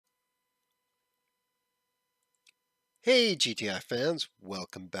Hey GTI fans,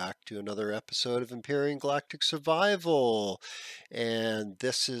 welcome back to another episode of Empyrion Galactic Survival. And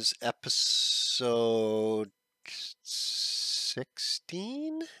this is episode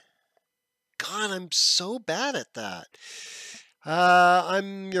 16? God, I'm so bad at that.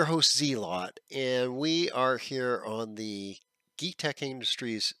 I'm your host Z-Lot, and we are here on the Geek Tech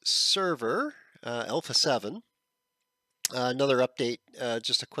Industries server, Alpha 7. Another update,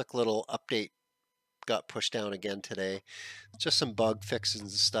 just a quick little update got pushed down again today. Just some bug fixes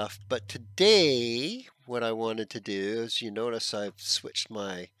and stuff. But today, what I wanted to do is, you notice I've switched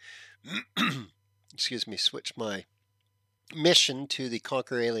my, switched my mission to the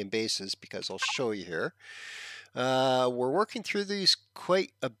Conquer Alien Bases because I'll show you here. We're working through these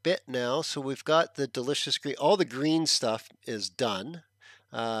quite a bit now. So we've got the delicious green, all the green stuff is done.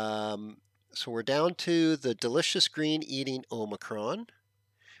 So we're down to the delicious green eating Omicron,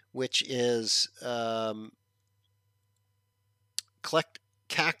 which is collect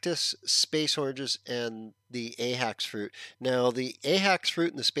cactus, space oranges, and the Ahax fruit. Now, the Ahax fruit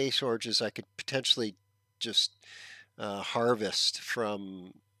and the space oranges I could potentially just harvest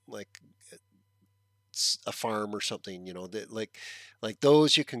from like a farm or something, you know, that like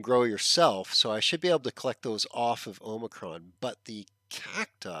those you can grow yourself. So I should be able to collect those off of Omicron. But the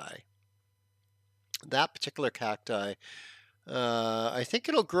cacti, that particular cacti, I think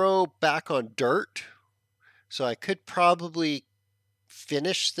it'll grow back on dirt. So I could probably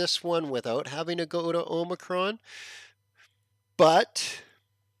finish this one without having to go to Omicron. But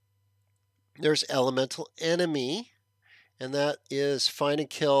there's elemental enemy, and that is find and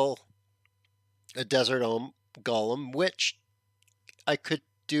kill a desert golem, which I could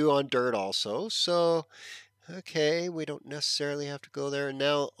do on dirt also. So, okay, we don't necessarily have to go there. And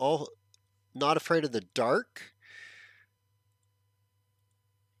now, not afraid of the dark.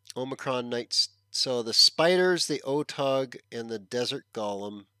 Omicron Knights. So the spiders, the Otug, and the desert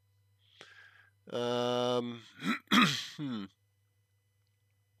golem. Not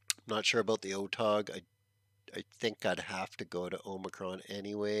sure about the Otug. I think I'd have to go to Omicron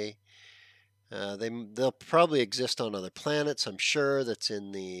anyway. They'll probably exist on other planets, I'm sure, that's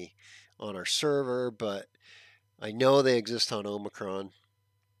on our server, but I know they exist on Omicron.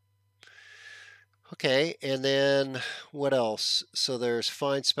 Okay, and then what else? So there's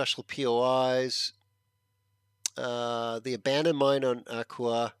find special POIs. The abandoned mine on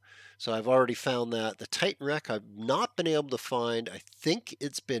Aqua. So I've already found that. The Titan wreck I've not been able to find. I think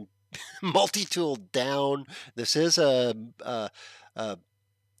it's been multi-tooled down. This is a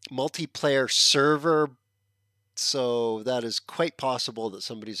multiplayer server, so that is quite possible that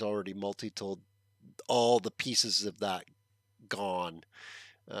somebody's already multi-tooled all the pieces of that gone.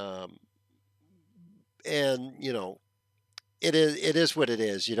 And you know, it is what it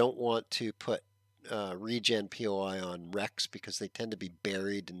is. You don't want to put regen POI on wrecks because they tend to be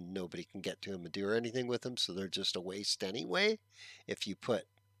buried and nobody can get to them and do anything with them, so they're just a waste anyway if you put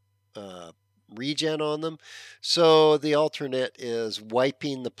regen on them. So the alternate is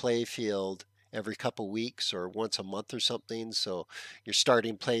wiping the playfield every couple weeks or once a month or something. So you're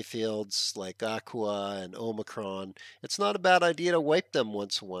starting playfields like Aqua and Omicron. It's not a bad idea to wipe them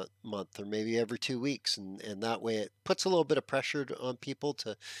once a month or maybe every 2 weeks. And that way it puts a little bit of pressure on people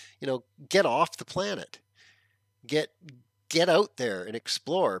to, you know, get off the planet. Get out there and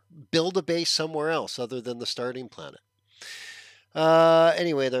explore. Build a base somewhere else other than the starting planet.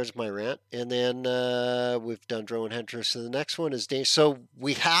 Anyway, there's my rant. And then we've done drone hunters. So the next one is day. So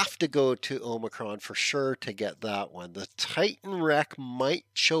we have to go to Omicron for sure to get that one. The Titan wreck might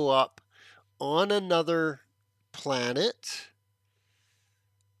show up on another planet.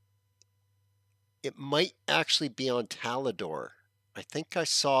 It might actually be on Talador. I think I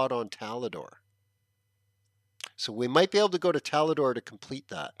saw it on Talador. So we might be able to go to Talador to complete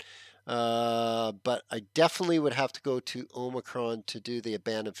that. But I definitely would have to go to Omicron to do the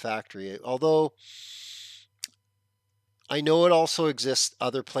abandoned factory. Although I know it also exists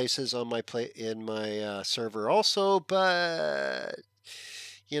other places on my server also, but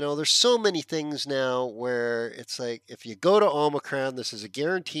you know, there's so many things now where it's like if you go to Omicron, this is a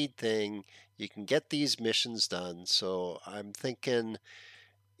guaranteed thing. You can get these missions done. So I'm thinking,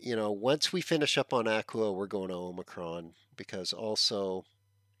 you know, once we finish up on Aqua, we're going to Omicron because also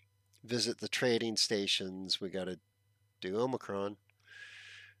visit the trading stations. We got to do Omicron.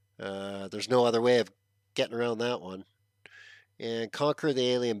 There's no other way of getting around that one. And conquer the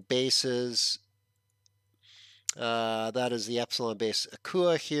alien bases. That is the Epsilon base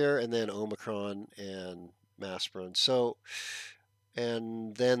Akua here, and then Omicron and Maspron. So,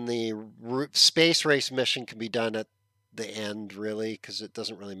 and then the space race mission can be done at the end, really, because it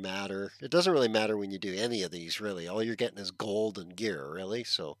doesn't really matter. It doesn't really matter when you do any of these, really. All you're getting is gold and gear, really.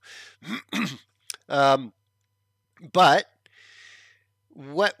 So, but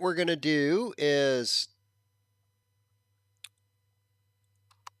what we're going to do is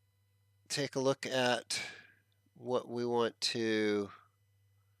take a look at what we want to.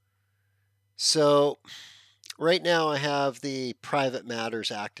 So right now I have the private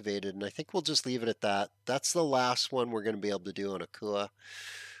matters activated, and I think we'll just leave it at that. That's the last one we're going to be able to do on Akua.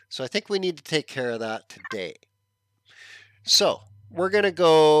 So I think we need to take care of that today. So we're going to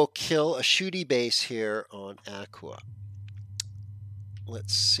go kill a shooty base here on Akua.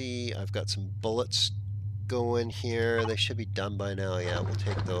 Let's see, I've got some bullets going here. They should be done by now. Yeah, we'll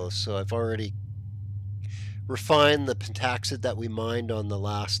take those. So I've already refined the pentaxid that we mined on the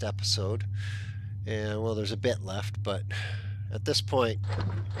last episode. And well, there's a bit left, but at this point,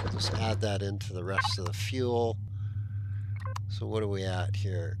 I'll just add that into the rest of the fuel. So what are we at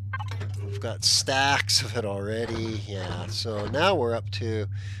here? We've got stacks of it already. Yeah, so now we're up to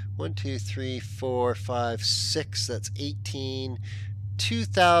 1, 2, 3, 4, 5, 6. That's 18.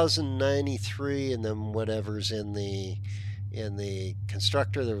 2,093, and then whatever's in the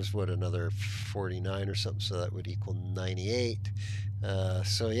constructor, there was what, another 49 or something, so that would equal 98.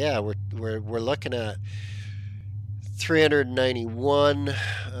 So yeah, we're looking at 391,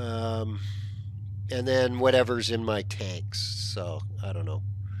 and then whatever's in my tanks. So I don't know.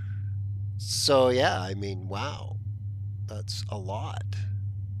 So yeah, I mean, wow, that's a lot.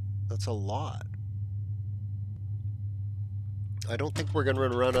 That's a lot. I don't think we're going to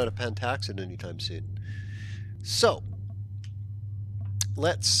run out of pentaxid anytime soon. So,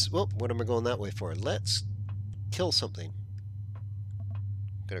 let's... Well, what am I going that way for? Let's kill something.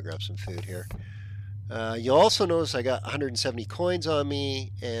 I'm going to grab some food here. You'll also notice I got 170 coins on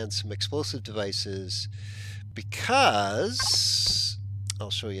me and some explosive devices because... I'll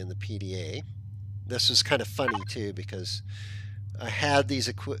show you in the PDA. This is kind of funny too because I had these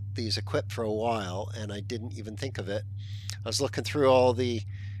equipped for a while and I didn't even think of it. I was looking through all the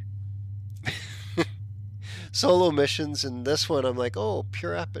solo missions, and this one I'm like, oh,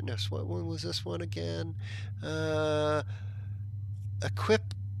 pure epicness. What one was this one again?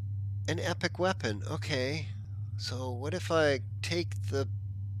 Equip an epic weapon. Okay, so what if I take the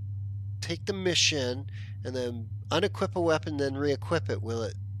mission and then unequip a weapon, then re-equip it? Will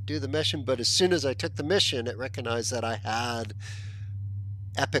it do the mission? But as soon as I took the mission, it recognized that I had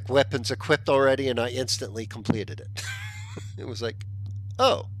epic weapons equipped already, and I instantly completed it. It was like,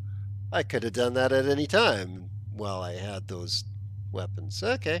 oh, I could have done that at any time while I had those weapons.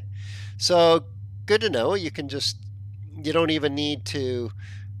 Okay, so good to know. You don't even need to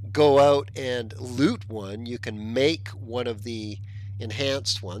go out and loot one. You can make one of the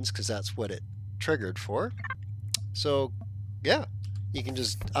enhanced ones because that's what it triggered for. So yeah, you can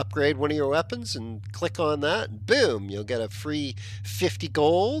just upgrade one of your weapons and click on that, and boom, you'll get a free 50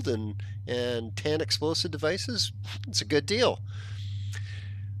 gold and 10 explosive devices. It's a good deal.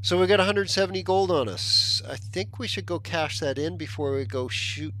 So we got 170 gold on us. I think we should go cash that in before we go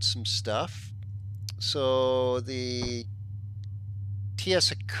shoot some stuff. So the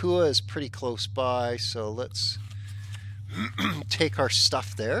TS Akua is pretty close by, so let's take our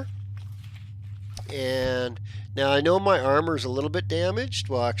stuff there. And now I know my armor is a little bit damaged.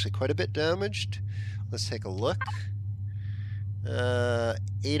 Well, actually quite a bit damaged. Let's take a look.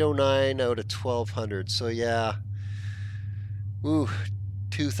 809 out of 1200. So yeah. Ooh,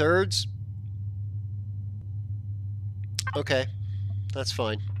 2/3. Okay, that's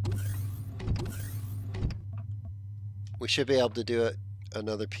fine. We should be able to do it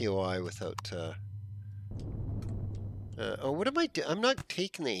another POI without. Oh, what am I doing? I'm not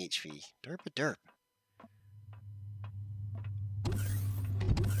taking the HV. Derp.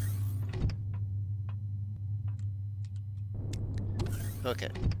 Okay.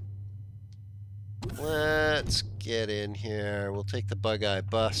 Let's get in here. We'll take the Bug-Eye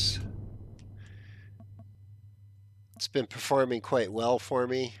bus. It's been performing quite well for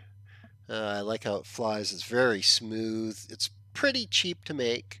me. I like how it flies. It's very smooth. It's pretty cheap to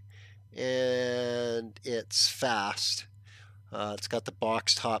make, and it's fast. It's got the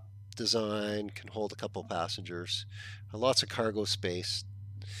box top design, can hold a couple passengers, lots of cargo space.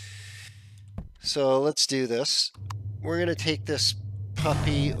 So let's do this. We're going to take this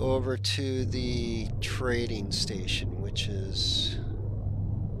puppy over to the trading station, which is...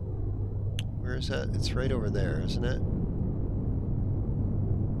 Where is that? It's right over there, isn't it?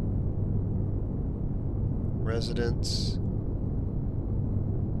 Residence.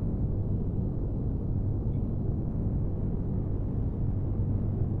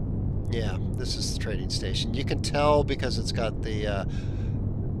 Yeah, This is the trading station. You can tell because it's got the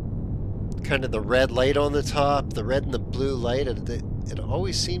kind of the red light on the top, the red and the blue light. It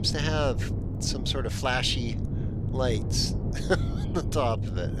always seems to have some sort of flashy lights on the top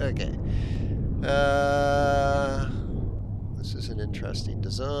of it. Okay. This is an interesting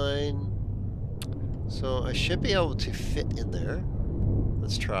design. So I should be able to fit in there.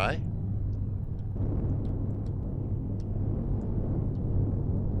 Let's try.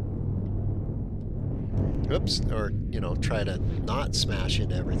 Oops, or, you know, try to not smash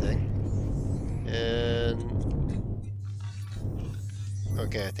into everything. And...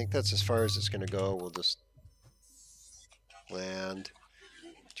 okay, I think that's as far as it's going to go. We'll just land.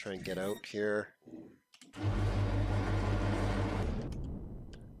 Try and get out here.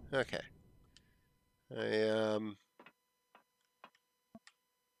 Okay.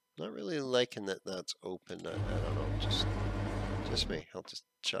 Not really liking that that's open. I don't know, just me. I'll just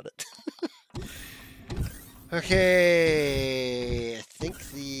shut it. Okay, I think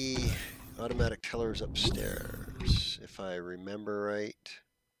the automatic teller's upstairs, if I remember right.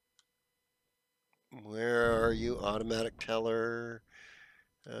 Where are you, automatic teller?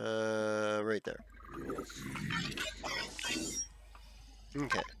 Right there.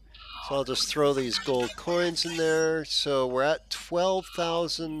 Okay, so I'll just throw these gold coins in there. So we're at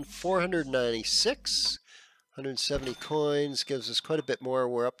 12,496. 170 coins gives us quite a bit more.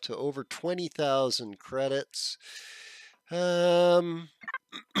 We're up to over 20,000 credits. Don't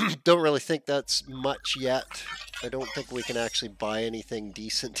really think that's much yet. I don't think we can actually buy anything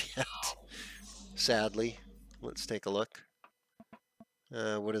decent yet, sadly. Let's take a look.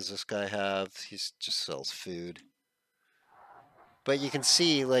 What does this guy have? He just sells food. But you can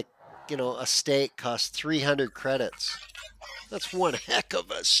see, like, you know, a steak costs 300 credits. That's one heck of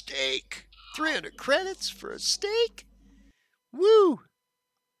a steak. 300 credits for a steak? Woo!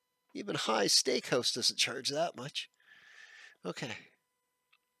 Even High Steakhouse doesn't charge that much. Okay.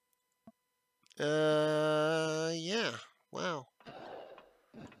 Yeah. Wow.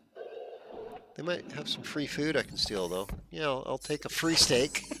 They might have some free food I can steal, though. Yeah, I'll take a free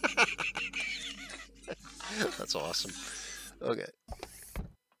steak. That's awesome. Okay.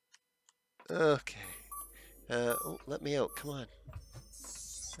 Okay. Oh, let me out. Come on.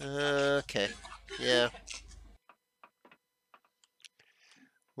 Okay. Yeah.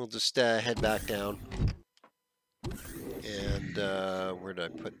 We'll just head back down. And where did I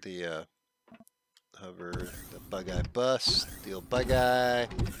put the hover, the bug-eye bus, the old bug-eye.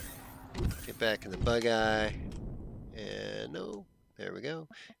 Get back in the bug-eye. And no, there we go.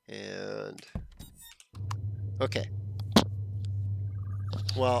 And okay.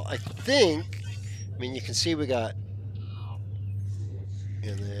 Well, I think, I mean, you can see we got,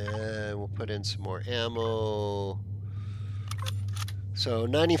 and then we'll put in some more ammo. So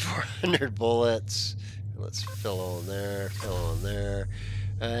 9,400 bullets. Let's fill in there, fill in there.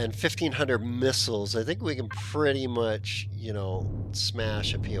 And 1,500 missiles. I think we can pretty much, you know,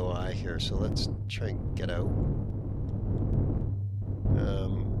 smash a POI here. So let's try and get out.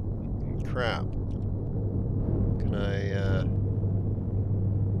 Crap. Can I,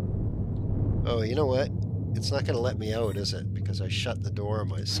 oh, you know what? It's not going to let me out, is it? Because I shut the door on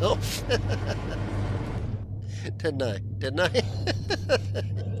myself. Didn't I? Didn't I?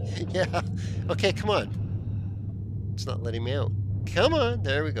 Yeah. Okay, come on. It's not letting me out. Come on.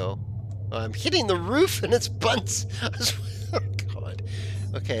 There we go. Oh, I'm hitting the roof and it's bunts. Oh, God.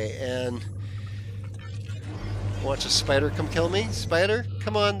 Okay, and watch a spider come kill me. Spider,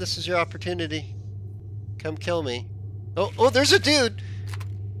 come on. This is your opportunity. Come kill me. Oh, there's a dude.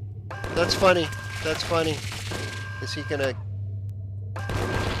 That's funny. That's funny. Is he gonna sit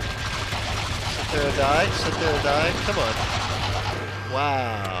there and die? Sit there and die? Come on.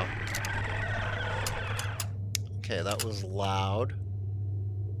 Wow. Okay, that was loud.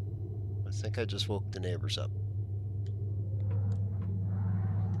 I think I just woke the neighbors up.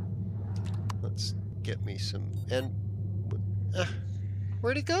 Let's get me some... And...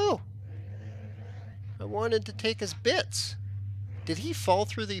 where'd he go? I wanted to take his bits. Did he fall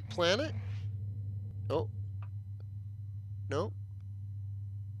through the planet? Oh. No.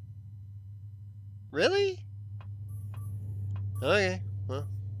 Really? Okay, well.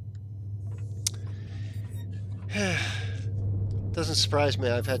 Doesn't surprise me.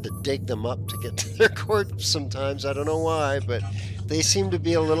 I've had to dig them up to get to their corpse sometimes. I don't know why, but they seem to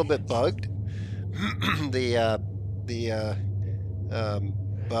be a little bit bugged. The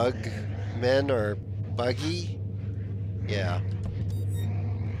bug men are buggy. Yeah.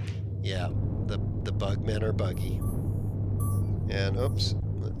 Yeah, the bug men are buggy. And oops,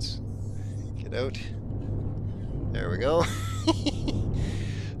 let's get out. There we go.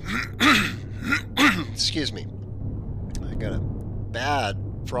 Excuse me. I got a bad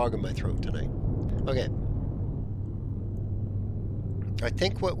frog in my throat tonight. Okay. I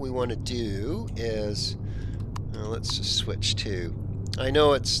think what we want to do is, let's just switch to, I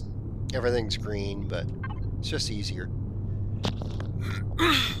know everything's green, but it's just easier.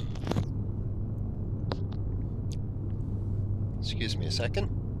 Excuse me a second.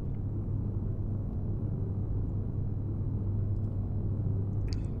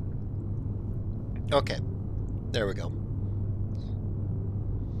 Okay, there we go.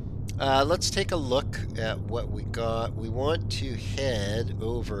 Let's take a look at what we got. We want to head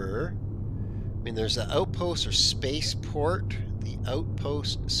over, I mean, there's the outpost or spaceport. The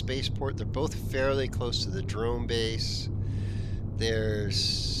outpost, spaceport, they're both fairly close to the drone base.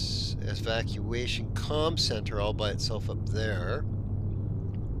 There's evacuation comm center all by itself up there.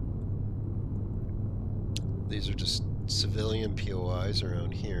 These are just civilian POIs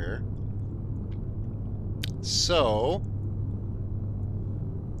around here. So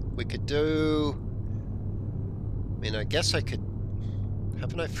we could do, I mean, I guess I could,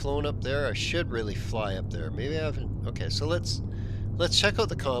 haven't I flown up there? I should really fly up there. Maybe I haven't. Okay, so let's check out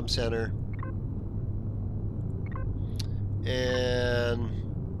the comm center. And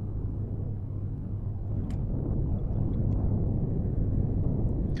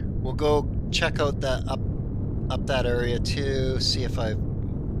we'll go check out that up that area too, see if I've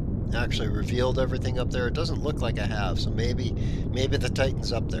actually revealed everything up there. It doesn't look like I have, so maybe the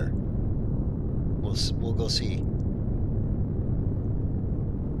Titan's up there. We'll go see.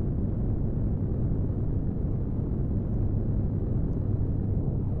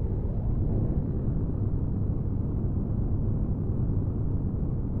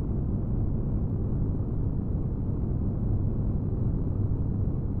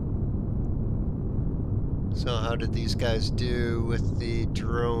 So how did these guys do with the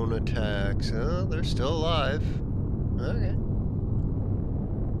drone attacks? Oh, they're still alive. Okay.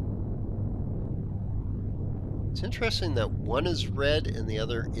 It's interesting that one is red and the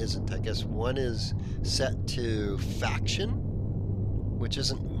other isn't. I guess one is set to faction, which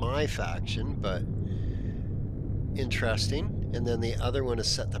isn't my faction, but interesting. And then the other one is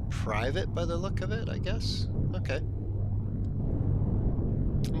set to private by the look of it, I guess. Okay.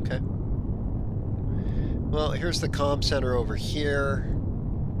 Okay. Well, here's the comm center over here.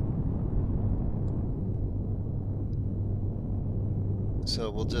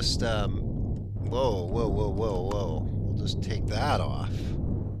 So we'll just, whoa. We'll just take that off.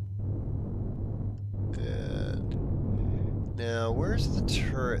 And now, where's the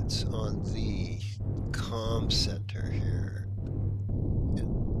turrets on the comm center here?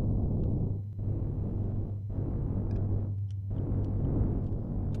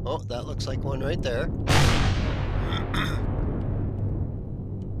 Oh, that looks like one right there.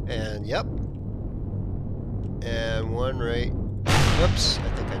 And yep. And one right. Whoops, I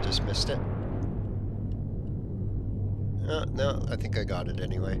think I just missed it. No, I think I got it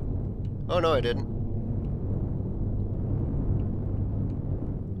anyway. Oh, no, I didn't.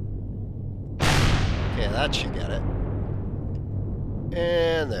 Okay, that should get it.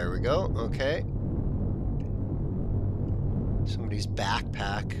 And there we go. Okay. Somebody's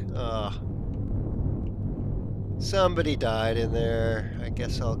backpack. Somebody died in there. I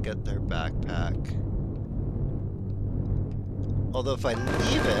guess I'll get their backpack. Although if I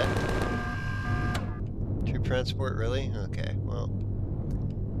leave it... Troop transport, really? Okay, well.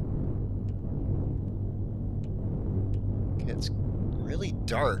 Okay, it's really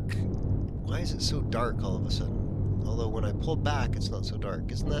dark. Why is it so dark all of a sudden? Although when I pull back, it's not so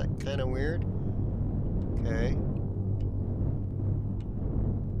dark. Isn't that kind of weird? Okay.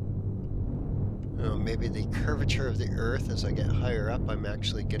 Oh, maybe the curvature of the Earth, as I get higher up, I'm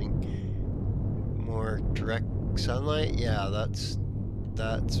actually getting more direct sunlight. Yeah, that's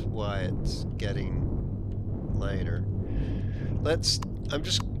why it's getting lighter. That's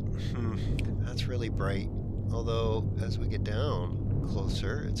really bright. Although, as we get down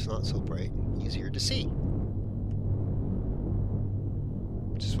closer, it's not so bright. Easier to see.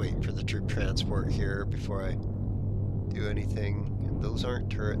 Just waiting for the troop transport here before I do anything. And those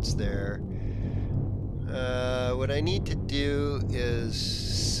aren't turrets there. What I need to do is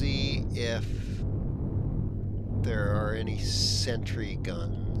see if there are any sentry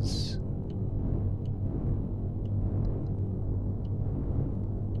guns.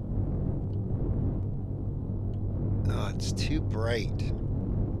 Oh, it's too bright.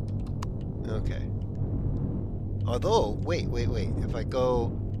 Okay. Although, wait. If I go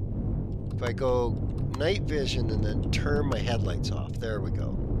night vision and then turn my headlights off, there we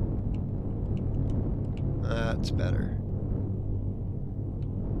go. That's better.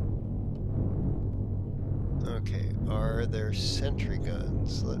 Okay, are there sentry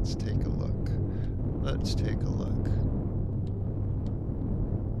guns? Let's take a look. Let's take a look.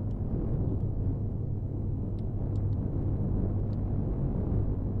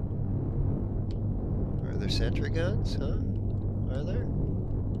 Are there sentry guns? Huh? Are there?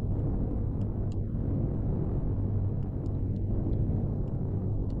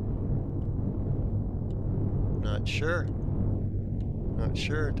 Not sure. Not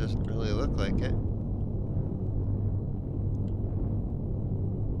sure. It doesn't really look like it.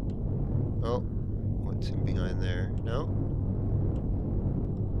 Oh, what's in behind there? No?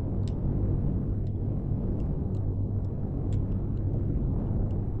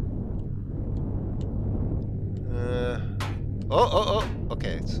 Oh.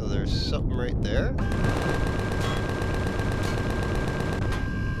 Okay, so there's something right there.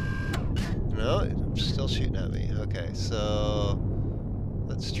 No, I'm still shooting at me. Okay, so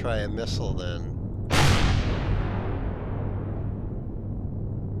let's try a missile then.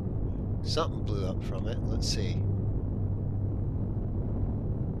 Something blew up from it. Let's see.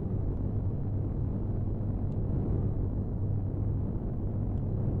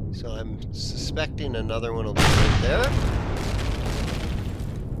 So I'm suspecting another one will be right there.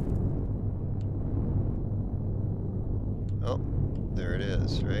 Oh, there it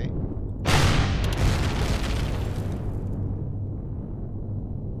is, right?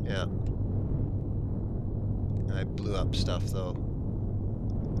 Yeah. I blew up stuff though.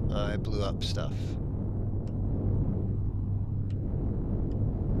 I blew up stuff.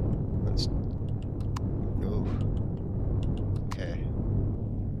 Let's... Oh. Okay.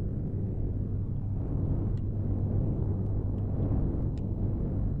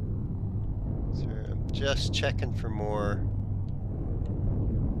 So I'm just checking for more.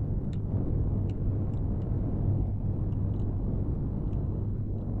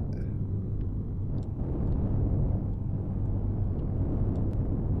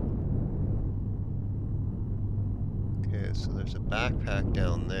 So there's a backpack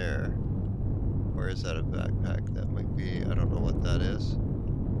down there. Or is that a backpack? That might be, I don't know what that is.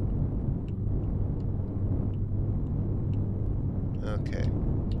 Okay.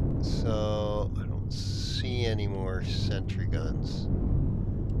 So I don't see any more sentry guns.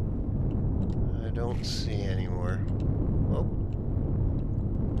 I don't see any more. Oh.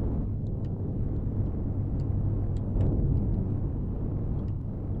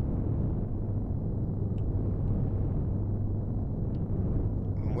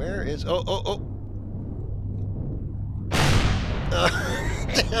 Where is... Oh!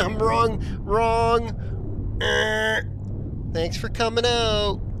 Damn, wrong! Thanks for coming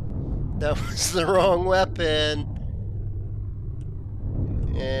out. That was the wrong weapon.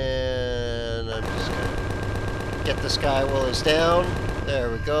 And I'm just gonna get this guy while he's down. There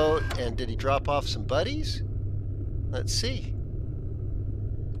we go. And did he drop off some buddies? Let's see.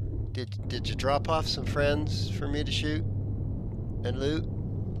 Did you drop off some friends for me to shoot and loot?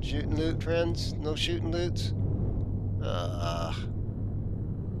 Shoot and loot, friends? No shooting loots?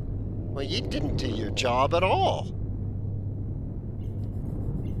 Well, you didn't do your job at all.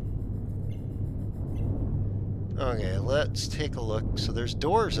 Okay, let's take a look. So there's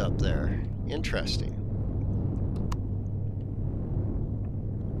doors up there. Interesting.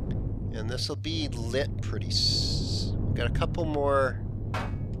 And this will be lit pretty got a couple more.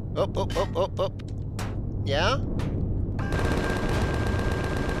 Oh. Yeah?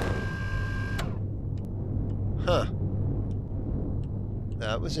 Huh.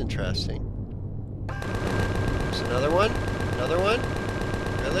 That was interesting. There's another one? Another one?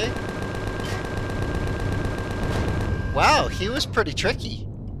 Really? Wow, he was pretty tricky.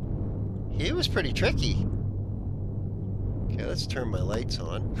 He was pretty tricky. Okay, let's turn my lights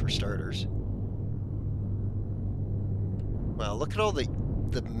on for starters. Wow, look at all the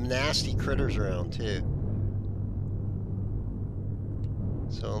nasty critters around too.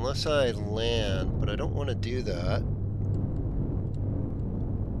 So unless I land, but I don't want to do that.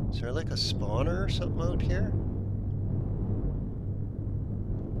 Is there like a spawner or something out here?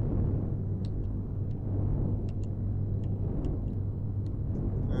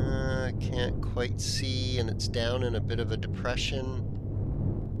 I can't quite see, and it's down in a bit of a depression.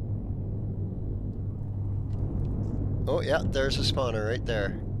 Oh yeah, there's a spawner right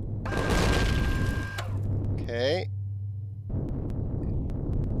there. Okay.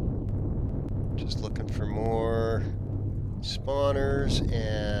 Just looking for more spawners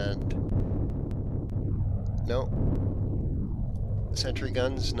and... No. Sentry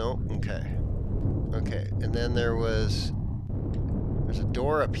guns? No? Okay. Okay, and then there's a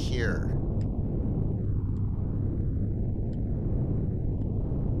door up here.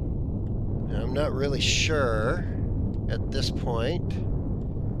 And I'm I'm not really sure at this point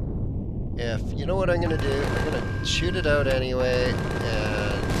if, you know what I'm going to do? I'm going to shoot it out anyway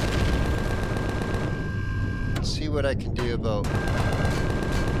and see what I can do about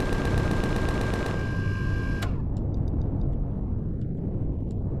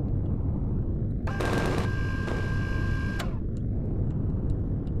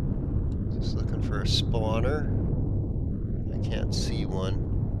just looking for a spawner. I can't see one.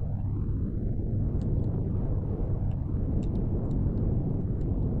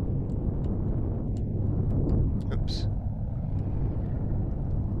 Oops.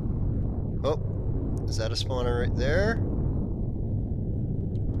 Oh, is that a spawner right there?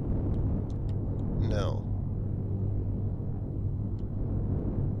 No.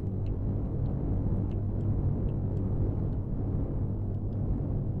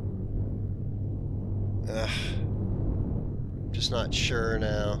 Ugh. Just not sure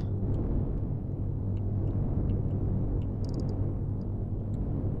now.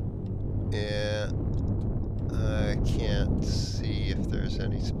 Yeah. I can't see if there's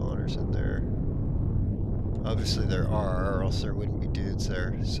any spawners in there. Obviously there are, or else there wouldn't be dudes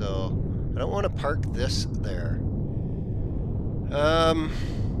there. So I don't want to park this there.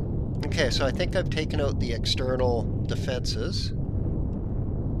 Okay, so I think I've taken out the external defenses.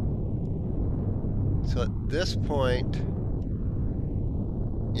 So at this point,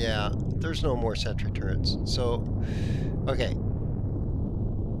 yeah, there's no more sentry turrets. So, okay.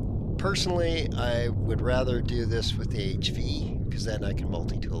 Personally, I would rather do this with the HV, because then I can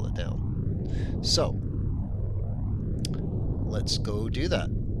multi-tool it down. So, let's go do that.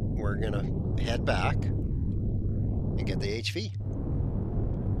 We're going to head back and get the HV.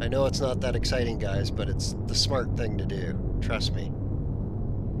 I know it's not that exciting, guys, but it's the smart thing to do. Trust me.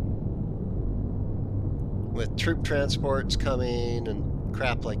 With troop transports coming and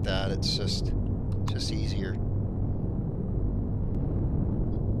crap like that, it's just easier.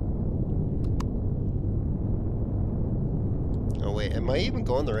 Oh wait, am I even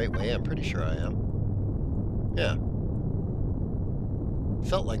going the right way? I'm pretty sure I am. Yeah.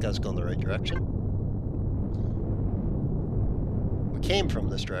 Felt like I was going the right direction. We came from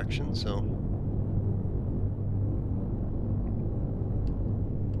this direction, so...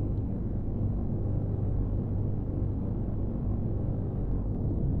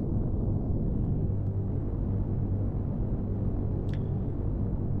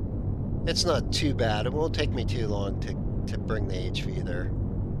 It's not too bad. It won't take me too long to bring the HV there.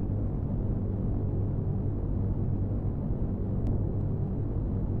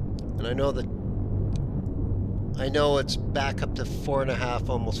 And I know it's back up to 4.5,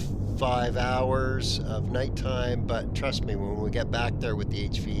 almost 5 hours of nighttime, but trust me, when we get back there with the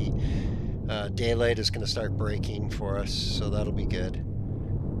HV, daylight is going to start breaking for us, so that'll be good.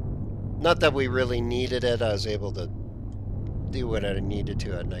 Not that we really needed it. I was able to do what I needed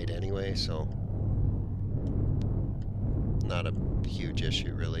to at night anyway, so not a huge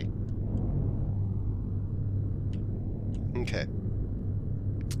issue really. Okay,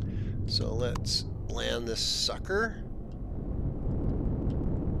 so let's land this sucker.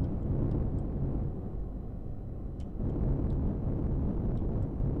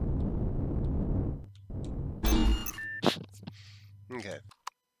 Okay,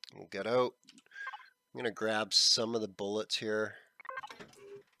 we'll get out. I'm going to grab some of the bullets here.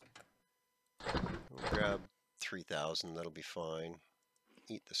 We'll grab 3,000, that'll be fine.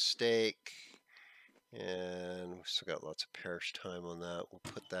 Eat the steak. And we've still got lots of perish time on that. We'll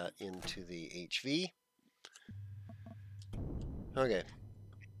put that into the HV. Okay.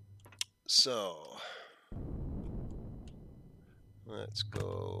 So, let's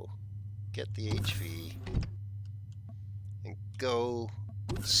go get the HV and go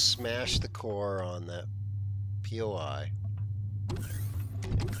smash the core on that POI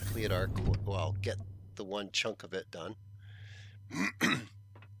and complete our, well, get the one chunk of it done.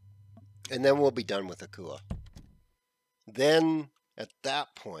 And then we'll be done with Akua. Then, at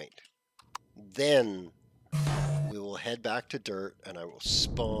that point, then we will head back to dirt and I will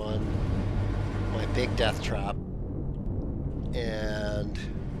spawn my big death trap. And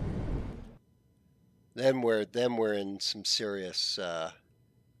then we're in some serious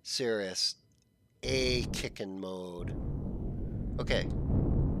kicking mode. Okay,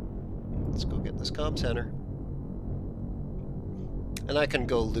 let's go get this comm center. And I can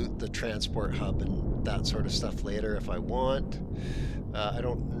go loot the transport hub and that sort of stuff later if I want. I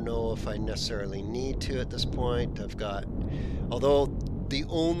don't know if I necessarily need to at this point. I've got, although the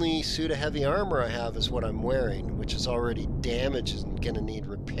only suit of heavy armor I have is what I'm wearing, which is already damaged and going to need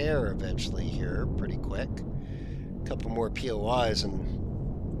repair eventually here pretty quick. A couple more POIs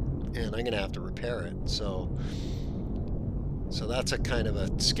and and I'm gonna have to repair it. So that's a kind of a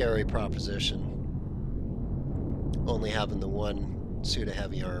scary proposition. Only having the one suit of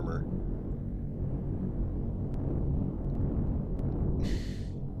heavy armor.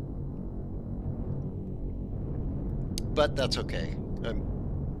 But that's okay.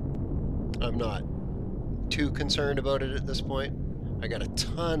 I'm not too concerned about it at this point. I got a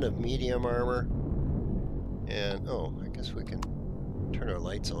ton of medium armor. And, oh, I guess we can turn our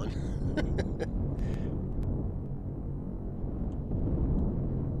lights on.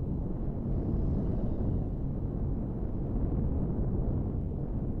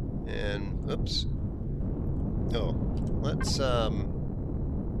 And, oops. Oh, let's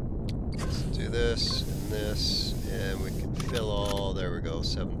do this and this, and we can fill all, there we go,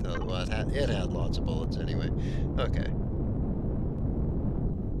 7,000. Well, it had lots of bullets anyway. Okay.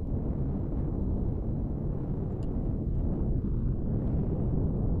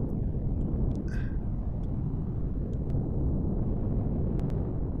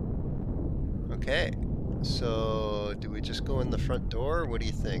 Okay, so do we just go in the front door? What do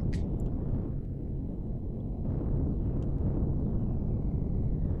you think?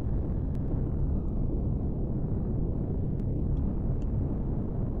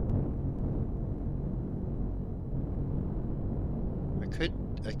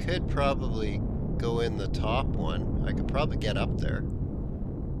 I could probably go in the top one. I could probably get up there.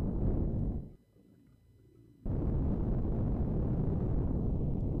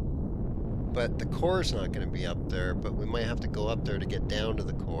 But the core's not going to be up there, but we might have to go up there to get down to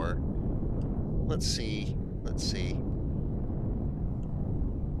the core. Let's see. Let's see.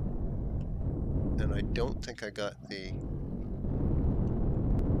 And I don't think I got the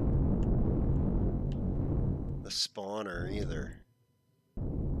spawner either.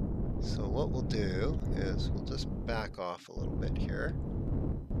 So what we'll do is we'll just back off a little bit here.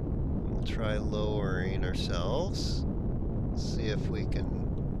 We'll try lowering ourselves. See if we can...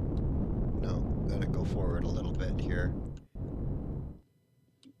 No, gotta go forward a little bit here.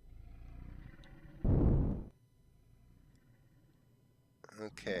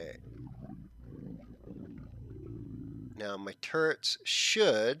 Okay. Now my turrets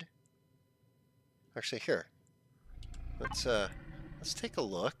should... Actually, here. Let's take a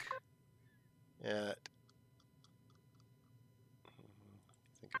look at... I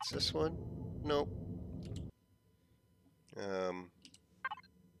think it's this one. Nope.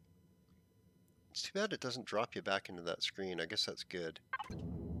 It's too bad it doesn't drop you back into that screen. I guess that's good.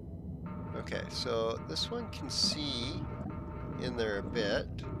 Okay, so this one can see in there a bit.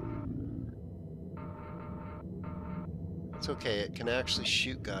 It's okay, it can actually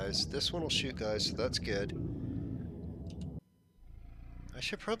shoot guys. This one will shoot guys, so that's good. I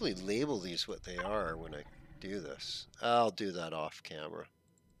should probably label these what they are when I do this. I'll do that off camera.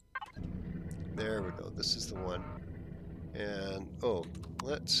 There we go, this is the one. And, oh,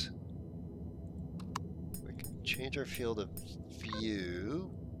 we can change our field of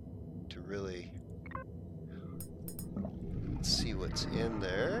view to really see what's in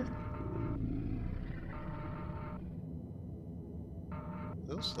there.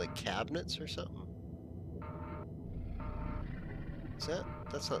 Those like cabinets or something? Is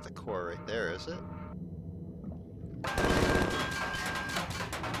that's not the core right there, is it?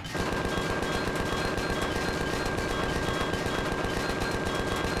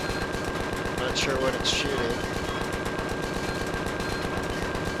 Not sure what it's shooting.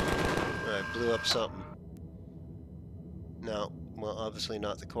 I blew up something. No, well, obviously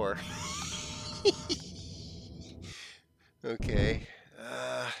not the core. Okay.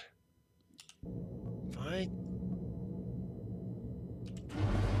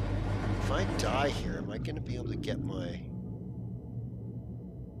 If I die here, am I going to be able to get my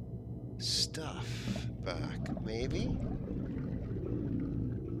stuff back? Maybe?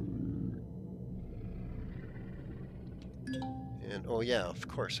 And, oh yeah, of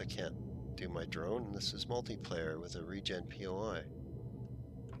course I can't do my drone. This is multiplayer with a regen POI.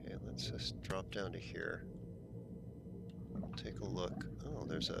 Okay, let's just drop down to here. Take a look. Oh,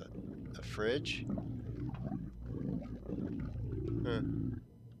 there's a fridge. Huh.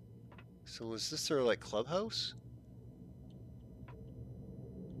 So was this their, like, clubhouse?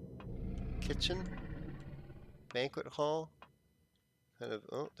 Kitchen? Banquet hall? Kind of,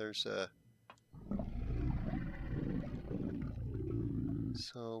 oh, there's a...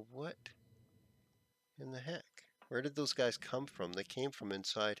 So what in the heck? Where did those guys come from? They came from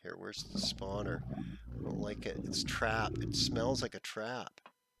inside here. Where's the spawner? I don't like it. It's trap. It smells like a trap.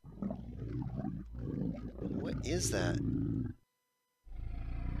 What is that?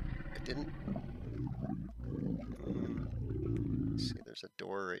 I didn't... See, there's a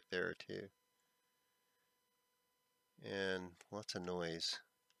door right there too. And lots of noise.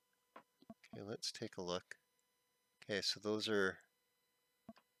 Okay, let's take a look. Okay, so those are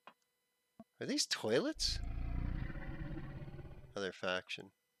these toilets? Other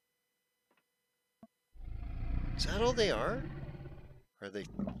faction. Is that all they are? Or are they,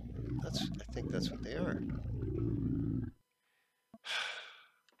 I think that's what they are.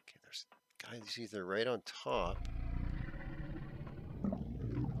 Okay, there's guys either right on top.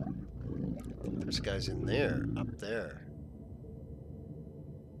 There's guys in there, up there.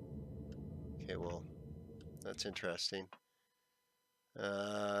 Okay, well, that's interesting.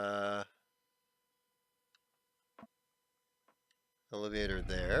 Elevator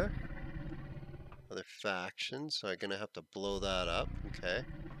there. Other factions, so I'm gonna have to blow that up. Okay.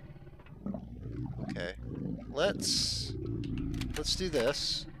 Okay. Let's do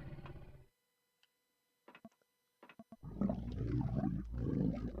this.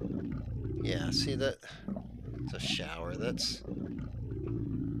 Yeah, see that? It's a shower. They're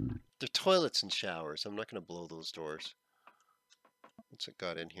toilets and showers. I'm not gonna blow those doors. What's it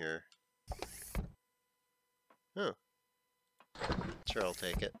got in here? Oh. Sure, I'll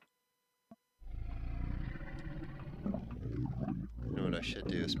take it. You know what I should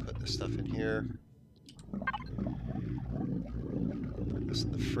do is put this stuff in here. Put this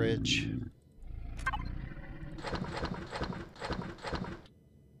in the fridge.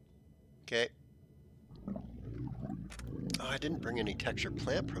 Okay. Oh, I didn't bring any texture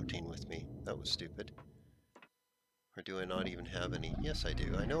plant protein with me. That was stupid. Or do I not even have any? Yes, I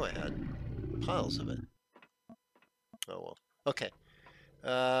do. I know I had piles of it. Oh, well. Okay.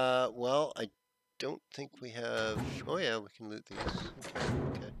 Well, I don't think we have... Oh, yeah, we can loot these.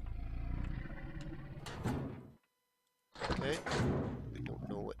 Okay. Okay. I don't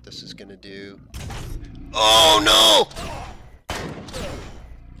know what this is gonna do. Oh, no!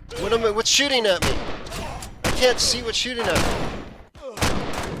 What's shooting at me? I can't see what's shooting at me.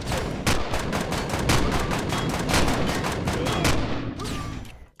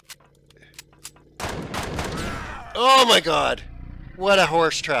 Oh my god! What a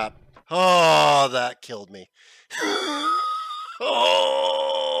horse trap. Oh, that killed me.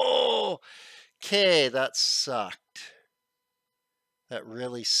 Oh! Okay, that sucked. That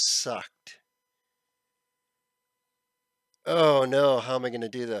really sucked. Oh no, how am I going to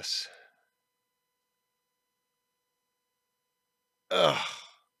do this? Ugh.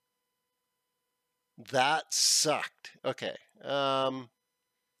 That sucked. Okay.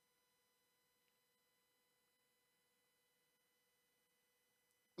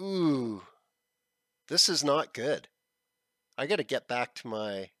 Ooh. This is not good. I got to get back to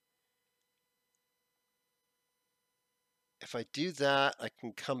my... If I do that, I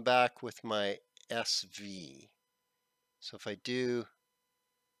can come back with my SV. So if I do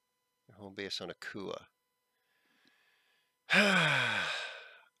home base on Akua, I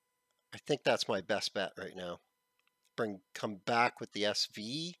think that's my best bet right now. Come back with the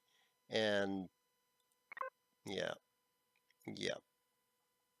SV, and yeah.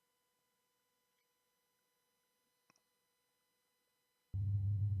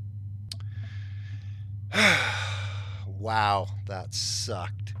 Wow, that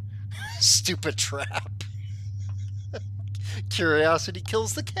sucked. Stupid trap. Curiosity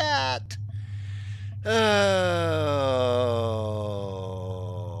kills the cat. Oh,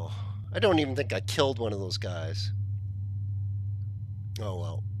 I don't even think I killed one of those guys. Oh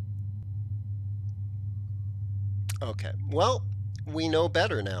well. Okay, well, we know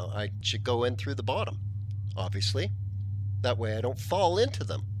better now. I should go in through the bottom, obviously. That way I don't fall into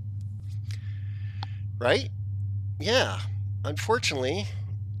them. Right? Yeah. Unfortunately,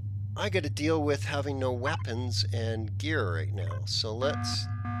 I got to deal with having no weapons and gear right now. So let's...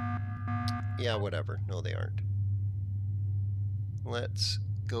 Yeah, whatever. No, they aren't. Let's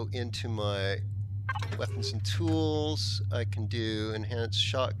go into my weapons and tools. I can do enhanced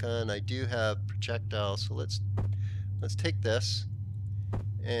shotgun. I do have projectile, so let's take this.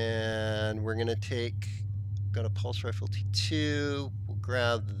 And we're gonna take... Got a pulse rifle T2. We'll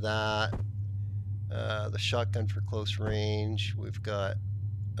grab that. The shotgun for close range. We've got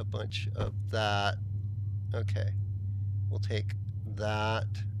a bunch of that. Okay. We'll take that.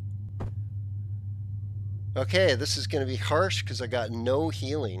 Okay, this is going to be harsh because I got no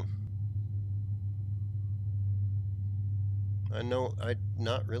healing. I'm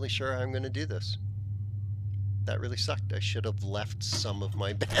not really sure how I'm going to do this. That really sucked. I should have left some of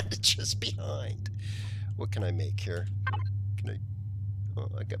my bandages behind. What can I make here? Can I... Oh,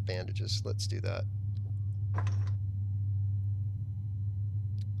 I got bandages. Let's do that. I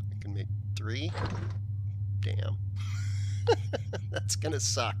can make 3. Damn. That's gonna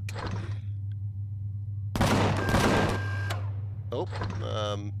suck. Oh,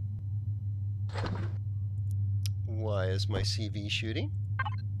 why is my CV shooting?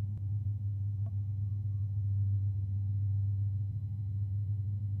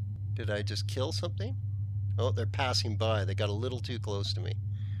 Did I just kill something? Oh, they're passing by. They got a little too close to me.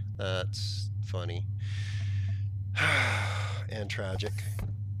 That's funny. And tragic.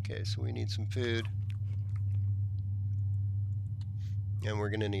 Okay, so we need some food. And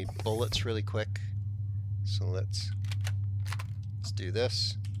we're gonna need bullets really quick. So let's do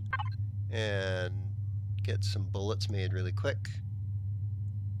this. And get some bullets made really quick.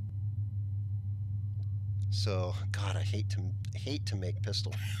 So, God, I hate to make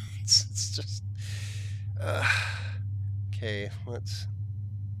pistol rounds. It's just, okay. Let's.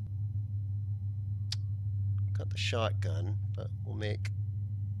 Got the shotgun, but we'll make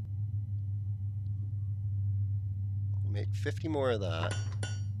 50 more of that,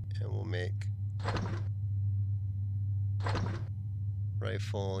 and we'll make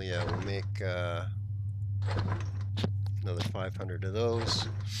rifle. Yeah, we'll make another 500 of those.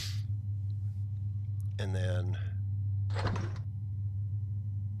 And then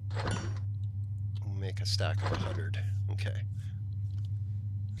we'll make a stack of 100. Okay.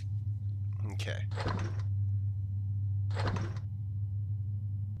 Okay.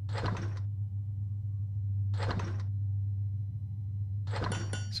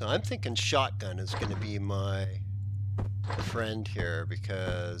 So I'm thinking shotgun is going to be my friend here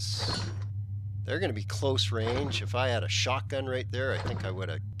because they're going to be close range. If I had a shotgun right there, I think I would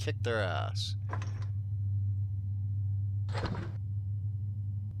have kicked their ass.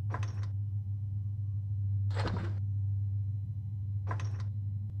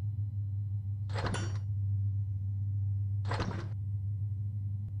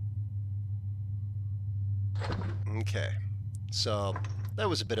 Okay, so that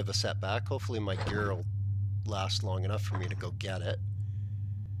was a bit of a setback. Hopefully my gear will last long enough for me to go get it.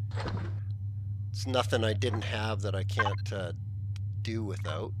 It's nothing I didn't have that I can't do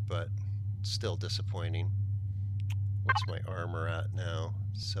without, but still disappointing. What's my armor at now?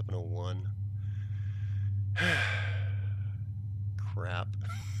 701. Crap.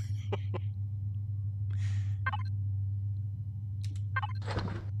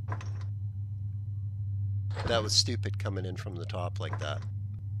 That was stupid coming in from the top like that.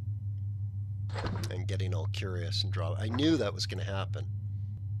 And getting all curious and drop. I knew that was going to happen.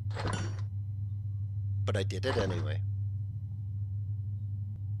 But I did it anyway.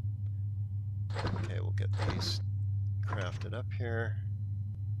 Okay, we'll get these crafted up here.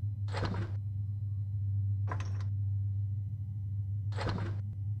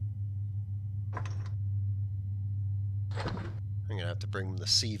 I'm gonna have to bring the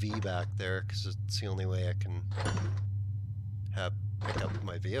CV back there because it's the only way I can pick up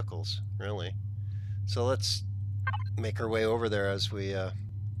my vehicles, really. So let's make our way over there as we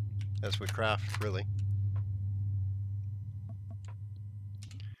craft, really.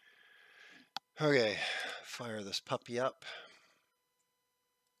 Okay, fire this puppy up.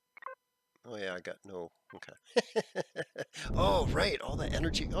 Oh yeah, I got no. Okay. Oh right, all that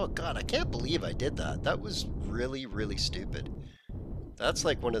energy. Oh God, I can't believe I did that. That was really, really stupid. That's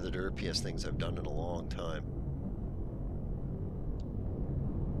like one of the derpiest things I've done in a long time.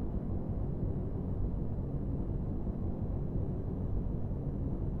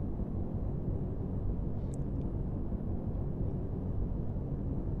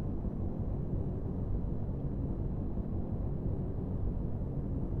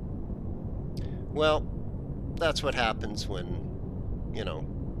 Well, that's what happens when, you know,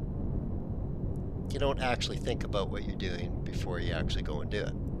 you don't actually think about what you're doing before you actually go and do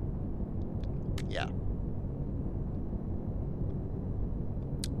it. Yeah.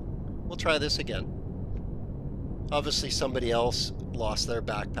 We'll try this again. Obviously somebody else lost their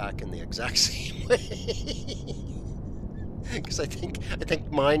backpack in the exact same way. Because I think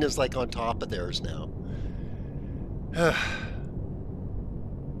mine is like on top of theirs now.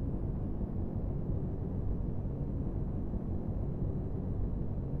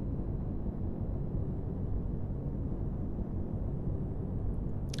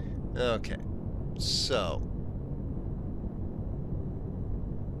 Okay, so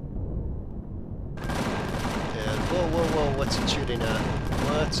and whoa, what's it shooting at?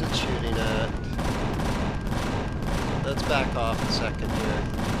 What's it shooting at? Let's back off a second here.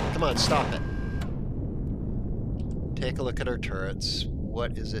 Come on, stop it. Take a look at our turrets.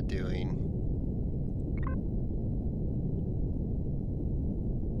 What is it doing?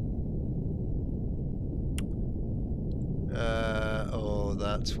 Oh,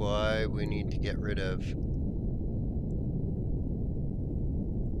 that's why we need to get rid of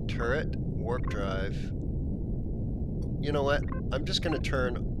turret, warp drive. You know what? I'm just going to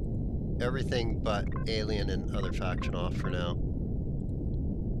turn everything but alien and other faction off for now.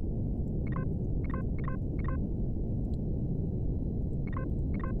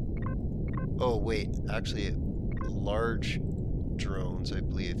 Oh wait, actually large drones, I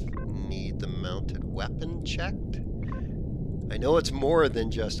believe, need the mounted weapon checked. I know it's more than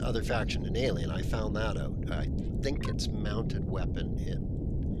just other faction and alien. I found that out. I think it's mounted weapon it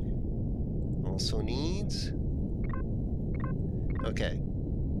also needs. Okay.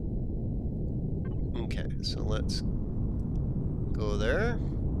 Okay, so let's go there.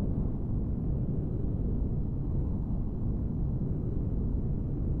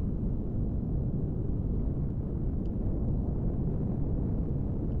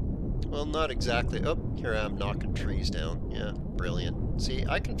 Well, not exactly. Oh, here I am knocking trees down. Yeah, brilliant. See,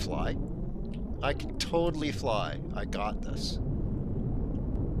 I can fly. I can totally fly. I got this.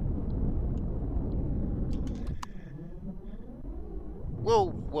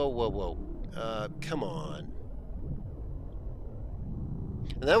 Whoa, whoa, whoa, whoa. Come on.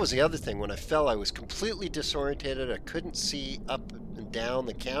 And that was the other thing. When I fell, I was completely disorientated. I couldn't see up and down.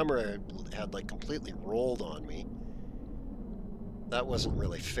 The camera had like completely rolled on me. That wasn't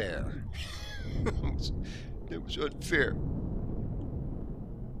really fair. It was unfair.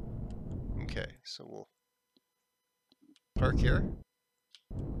 Okay, so we'll park here.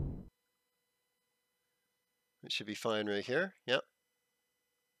 It should be fine right here. Yep.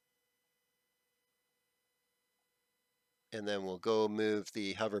 And then we'll go move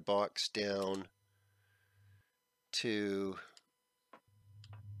the hover box down to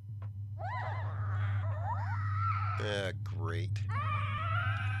great.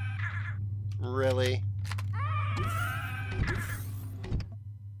 Really?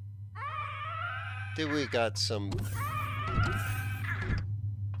 Did we got some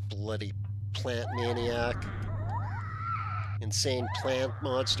bloody plant maniac? Insane plant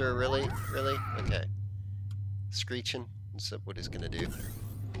monster, really? Really? Okay. Screeching? Is that what he's gonna do?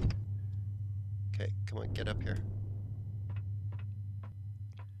 Okay, come on, get up here.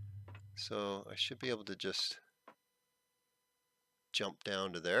 So I should be able to just jump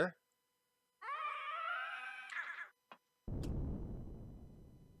down to there.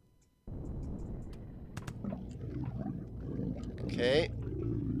 Okay.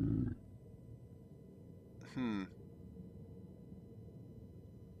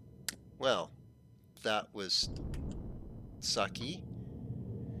 Well, that was sucky.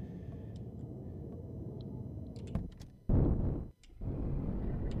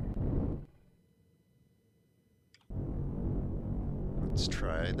 Let's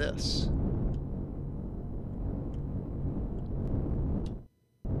try this.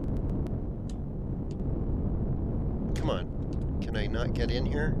 Come on. Can I not get in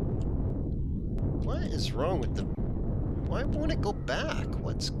here? What is wrong with the... Why won't it go back?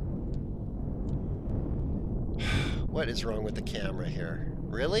 What is wrong with the camera here?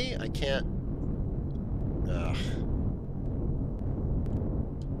 Really? I can't... Ugh.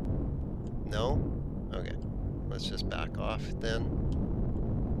 No? Okay. Let's just back off then.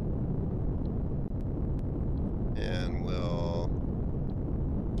 And we'll...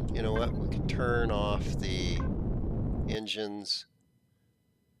 You know what? We can turn off the engines.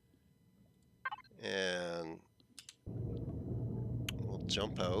 And we'll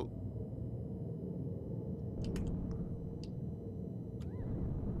jump out.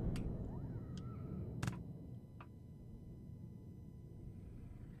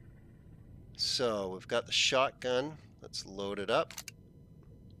 So we've got the shotgun. Let's load it up.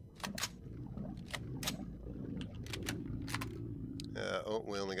 Oh,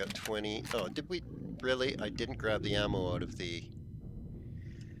 we only got 20. Oh, did we really? I didn't grab the ammo out of the...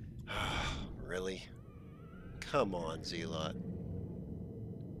 Really? Come on, Zealot.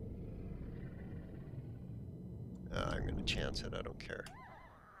 I'm going to chance it. I don't care.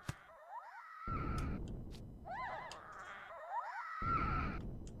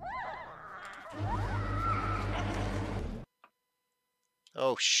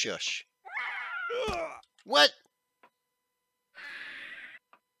 Oh, shush. What?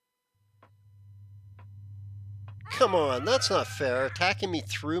 Come on, that's not fair. Attacking me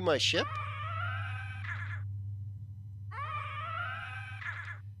through my ship?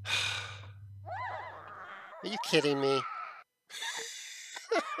 Are you kidding me?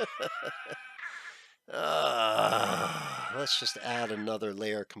 Let's just add another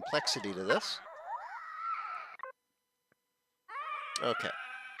layer of complexity to this. Okay.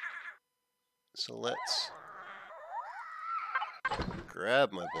 So let's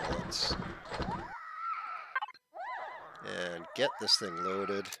grab my bullets and get this thing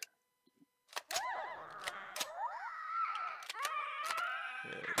loaded.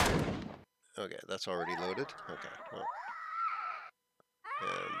 Okay, that's already loaded. Okay, well.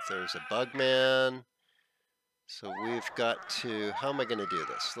 And there's a bug man. So we've got to, how am I going to do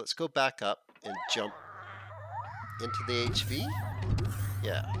this? Let's go back up and jump into the HV.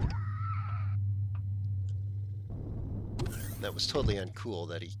 Yeah. That was totally uncool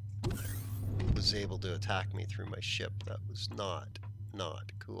that he was able to attack me through my ship. That was not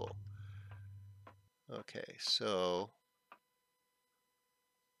cool. Okay, so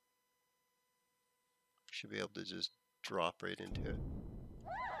should be able to just drop right into it.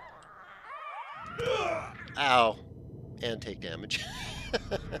 Ow! And take damage.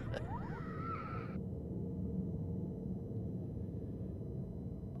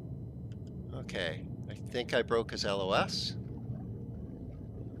 Okay, I think I broke his LOS.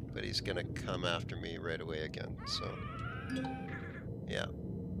 But he's gonna come after me right away again, so yeah.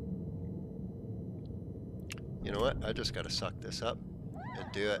 You know what? I just gotta suck this up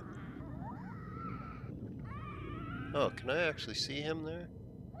and do it. Oh, can I actually see him there?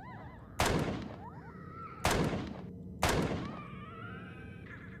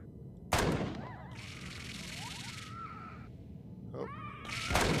 Oh.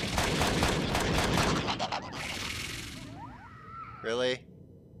 Really?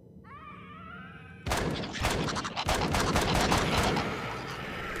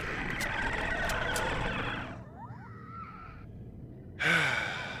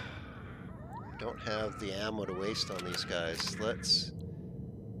 Don't have the ammo to waste on these guys. Let's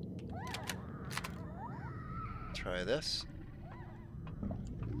try this.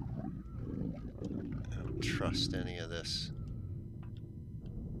 I don't trust any of this.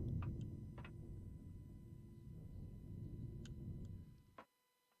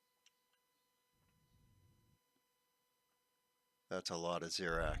 That's a lot of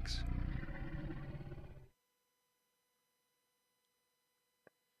Xerax.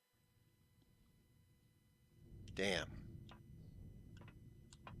 Damn.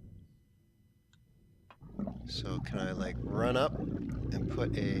 So can I like run up and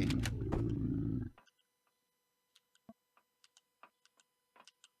put a...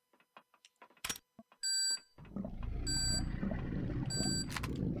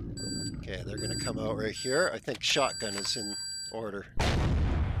 Okay, they're gonna come out right here. I think shotgun is in order.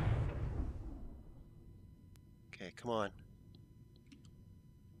 Okay, come on.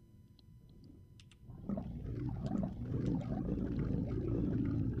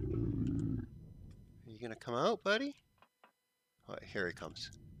 Are you gonna come out, buddy? Oh, here he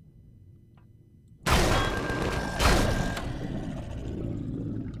comes.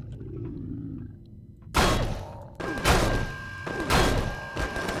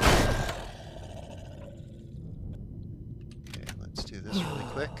 This really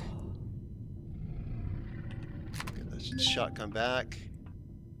quick. Get the shotgun back.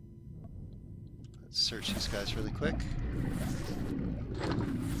 Let's search these guys really quick.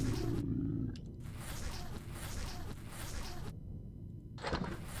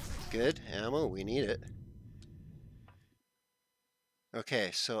 Good ammo, we need it.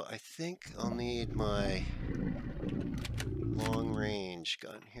 Okay, so I think I'll need my long range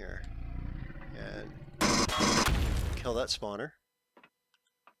gun here and kill that spawner.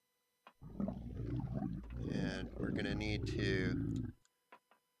 And we're gonna need to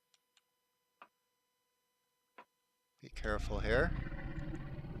be careful here.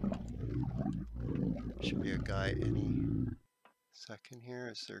 Should be a guy any second here.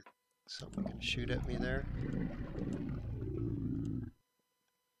 Is there something gonna shoot at me there?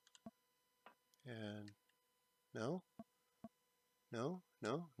 And no, no,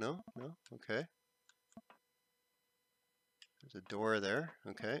 no, no, no. Okay. There's a door there.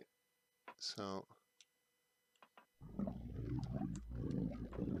 Okay. So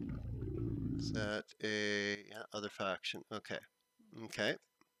is that a other faction? Okay. Okay.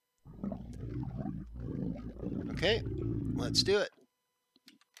 Okay. Let's do it.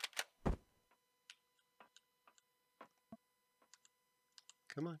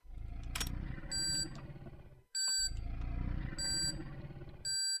 Come on.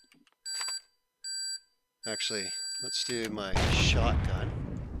 Actually, let's do my shotgun.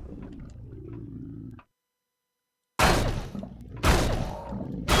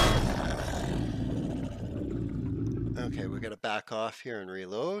 Okay, we gotta back off here and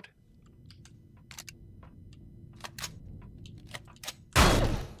reload.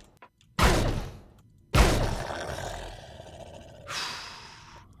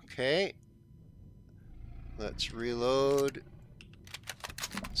 Okay, let's reload.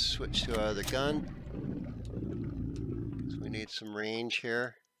 Switch to our other gun, because we need some range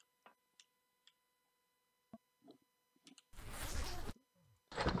here.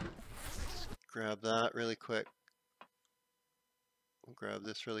 grab that really quick. We'll grab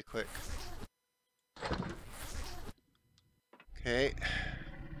this really quick. Okay.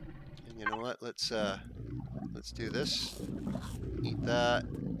 And you know what? Let's do this. Eat that.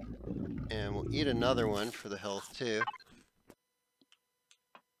 And we'll eat another one for the health too.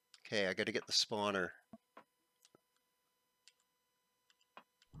 Okay, I gotta get the spawner.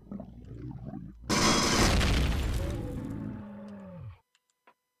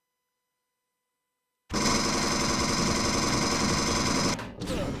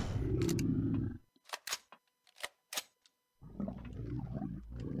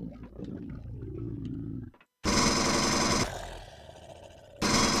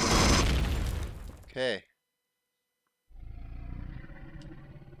 Okay.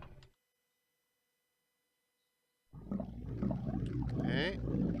 Okay.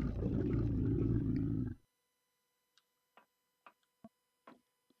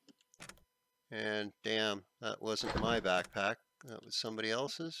 And damn, that wasn't my backpack. That was somebody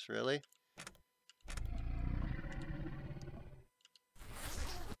else's, really?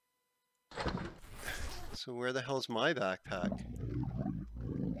 So where the hell's my backpack?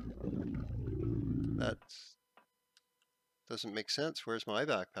 That doesn't make sense. Where's my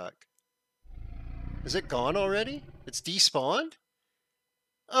backpack? Is it gone already? It's despawned?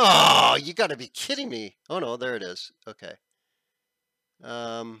 Oh, you gotta be kidding me. Oh no, there it is. Okay.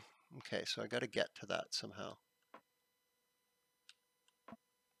 Okay, so I gotta get to that somehow.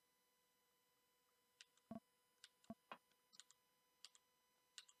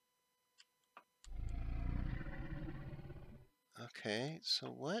 Okay, so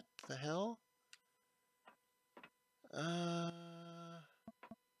what the hell?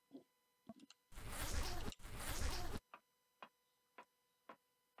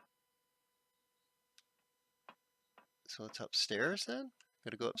 So it's upstairs then?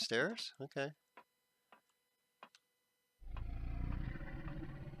 Gotta go upstairs? Okay.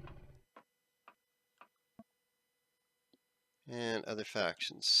 And other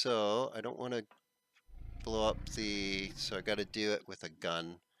factions. So I don't want to blow up the, so I got to do it with a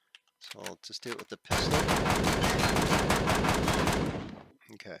gun. So I'll just do it with the pistol.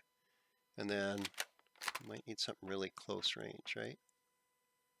 Okay. And then I might need something really close range, right?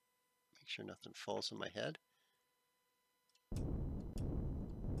 Make sure nothing falls on my head.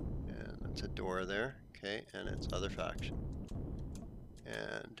 And that's a door there. Okay, and it's other faction.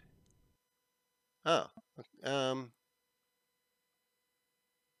 And oh, oh.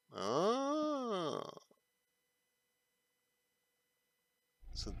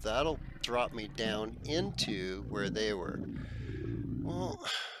 So that'll drop me down into where they were. Well,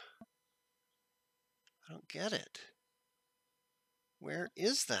 I don't get it. Where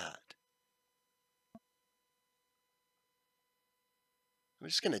is that? I'm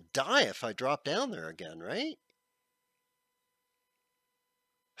just going to die if I drop down there again, right?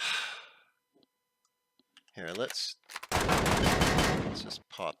 Here, let's just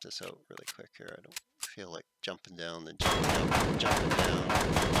pop this out really quick here. I don't feel like jumping down, then jumping down.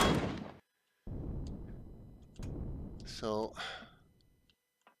 So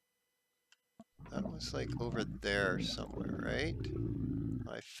that was like over there somewhere, right?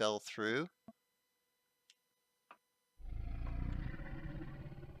 I fell through.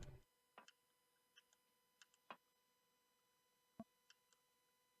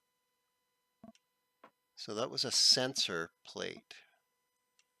 So that was a sensor plate.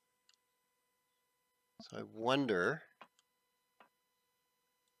 So I wonder.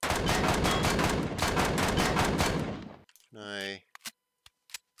 Can I?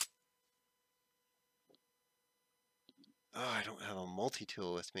 Oh, I don't have a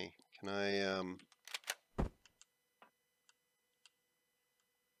multi-tool with me. Can I,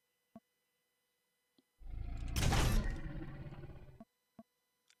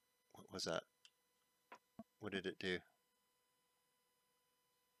 what was that? What did it do?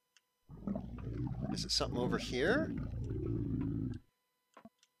 Is it something over here?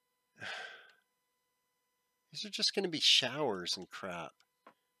 These are just going to be showers and crap.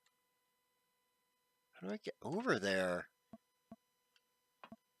 How do I get over there?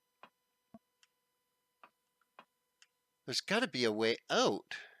 There's got to be a way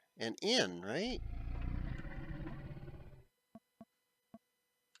out and in, right?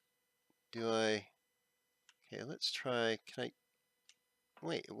 Do I? Okay, let's try. Can I?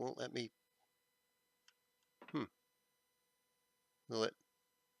 Wait, it won't let me. Will it?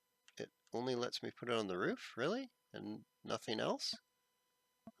 It only lets me put it on the roof, really? And nothing else?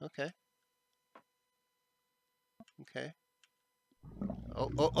 Okay. Okay. Oh.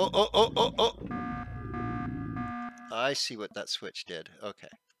 I see what that switch did. Okay.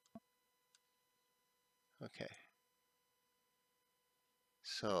 Okay.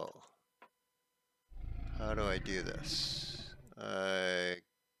 So, how do I do this? I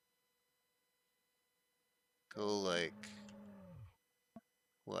go like,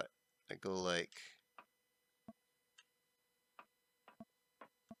 what? I go like,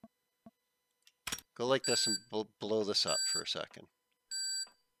 this and blow this up for a second.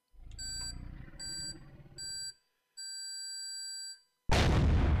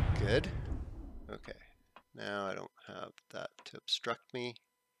 Good. Okay. Now I don't have that to obstruct me.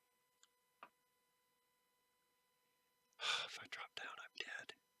 If I drop down, I'm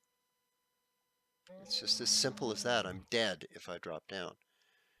dead. It's just as simple as that. I'm dead if I drop down.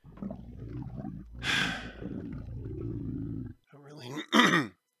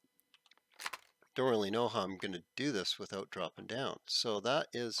 Don't really know how I'm going to do this without dropping down. So that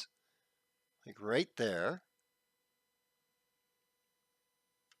is like right there.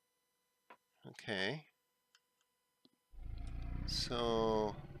 Okay.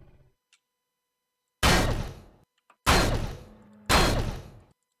 So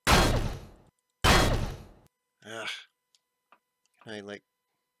can I like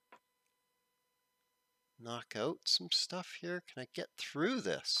knock out some stuff here? Can I get through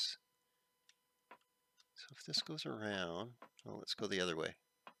this? So if this goes around, well, let's go the other way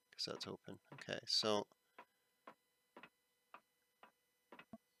because that's open. Okay, so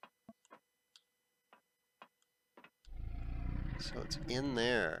it's in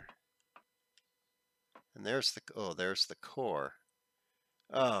there. And there's the, oh, there's the core.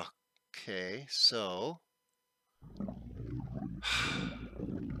 Okay, so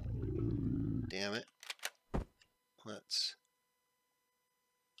damn it. Let's,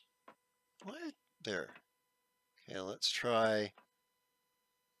 what? There. Okay, let's try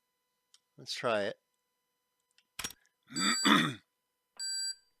it.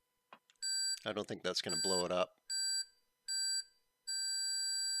 I don't think that's going to blow it up.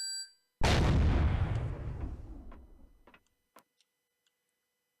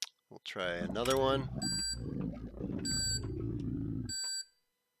 We'll try another one.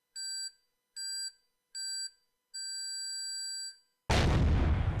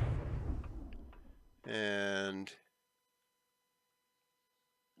 And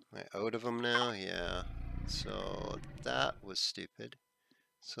am I out of them now? Yeah. So that was stupid.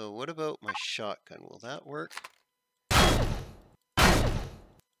 So what about my shotgun? Will that work?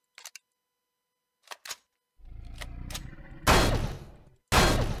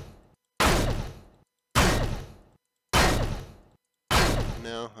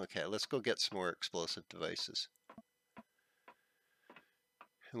 No? Okay, let's go get some more explosive devices.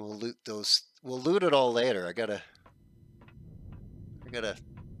 And we'll loot those. We'll loot it all later. I gotta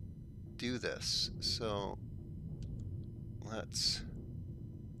do this. So let's,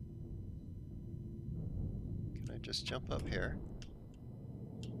 can I just jump up here?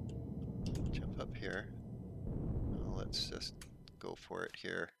 Jump up here. Well, let's just go for it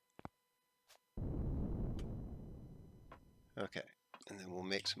here. Okay, and then we'll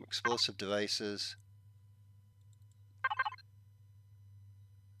make some explosive devices.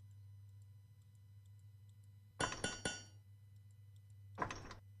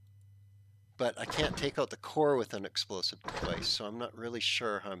 But I can't take out the core with an explosive device, so I'm not really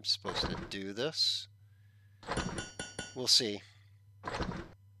sure how I'm supposed to do this. We'll see.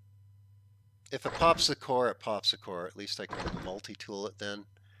 If it pops the core, it pops the core. At least I can multi-tool it then.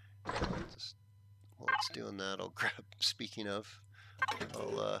 Just, while it's doing that, I'll grab, speaking of,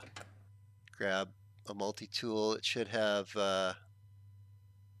 I'll grab a multi-tool. It should have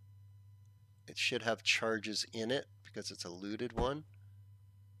charges in it because it's a looted one.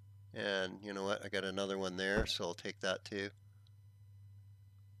 And you know what? I got another one there, so I'll take that too.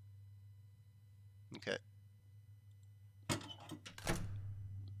 Okay.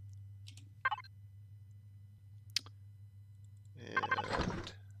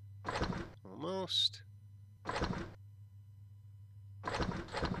 And almost.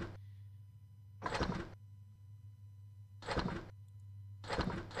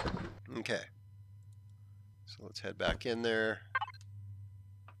 Okay. So let's head back in there.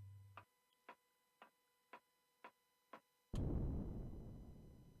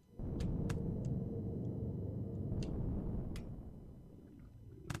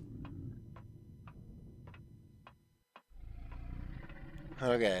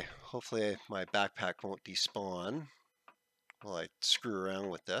 Okay, hopefully my backpack won't despawn while I screw around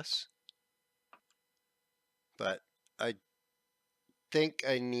with this. But I think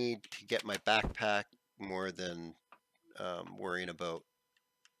I need to get my backpack more than worrying about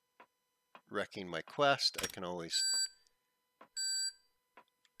wrecking my quest. I can always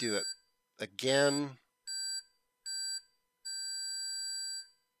do it again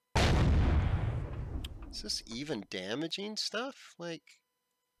Is this even damaging stuff? Like...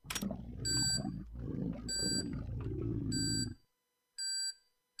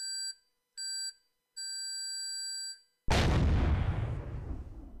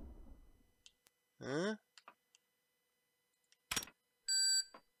 Huh?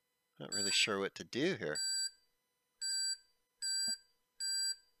 Not really sure what to do here.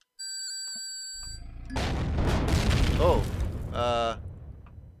 Oh,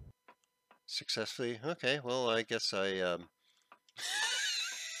 successfully. Okay, well, I guess I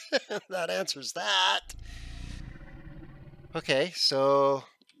that answers that. Okay, so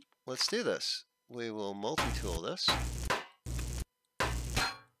let's do this. We will multi-tool this.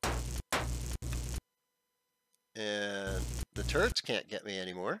 And the turrets can't get me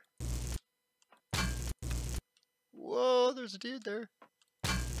anymore. Whoa, there's a dude there.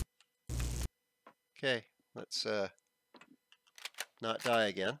 Okay, let's not die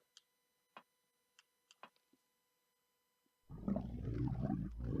again.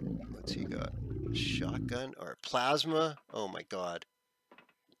 What's he got? Shotgun or plasma? Oh my god.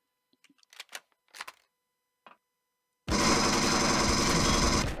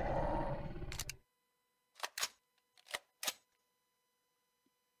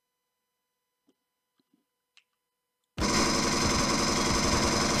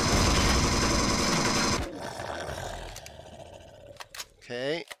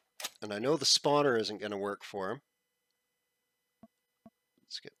 Okay, and I know the spawner isn't going to work for him.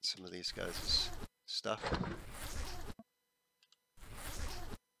 Let's get some of these guys' stuff.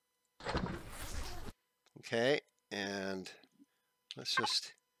 Okay, and let's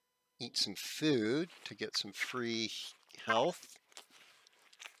just eat some food to get some free health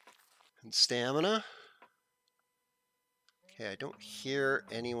and stamina. Okay, I don't hear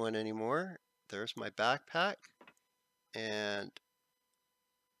anyone anymore. There's my backpack. And,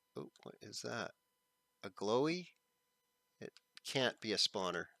 oh, what is that? A glowy? It can't be a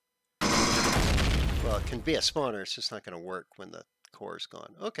spawner. Well, it can be a spawner, it's just not going to work when the core's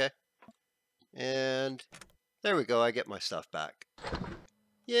gone. Okay. And there we go, I get my stuff back.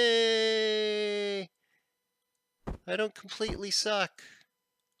 Yay! I don't completely suck.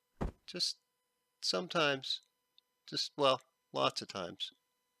 Just sometimes. Just, well, lots of times.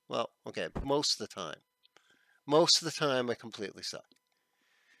 Well, okay, most of the time. Most of the time I completely suck.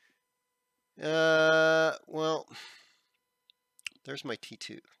 Well, there's my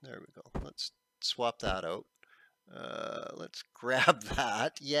T2. There we go. Let's swap that out. Let's grab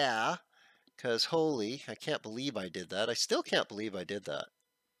that. Yeah, because holy, I can't believe I did that. I still can't believe I did that.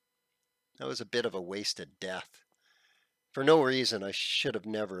 That was a bit of a wasted death. For no reason, I should have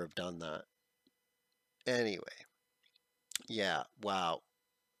never have done that. Anyway, yeah, wow.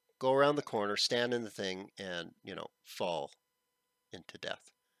 Go around the corner, stand in the thing, and, you know, fall into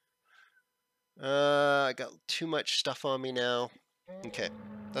death. I got too much stuff on me now. Okay,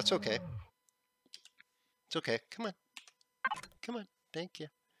 that's okay. It's okay. Come on. Come on. Thank you.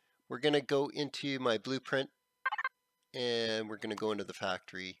 We're going to go into my blueprint, and we're going to go into the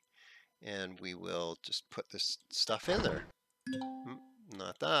factory, and we will just put this stuff in there.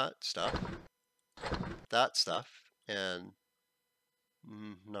 Not that stuff. That stuff. And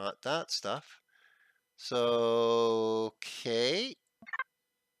not that stuff. So, okay.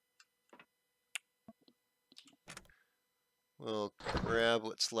 We'll grab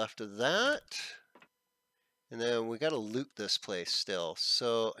what's left of that. And then we got to loot this place still.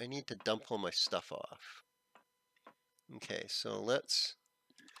 So I need to dump all my stuff off. Okay, so let's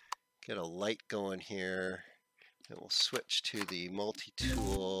get a light going here. And we'll switch to the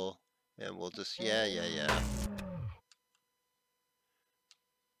multi-tool. And we'll just, yeah.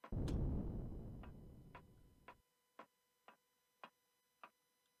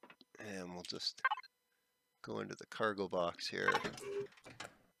 And we'll just go into the cargo box here.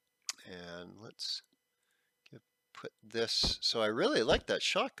 And let's put this. So I really like that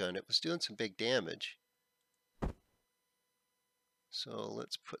shotgun. It was doing some big damage. So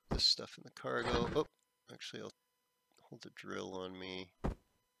let's put this stuff in the cargo. Oh, actually I'll hold the drill on me.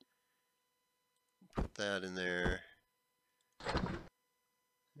 Put that in there.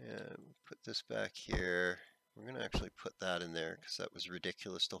 And put this back here. We're going to actually put that in there because that was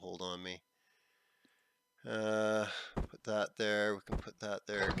ridiculous to hold on me. Put that there. We can put that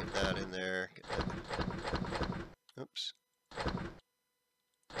there. Get that in there. Get that. Oops.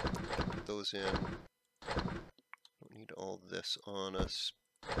 Put those in. Don't need all this on us.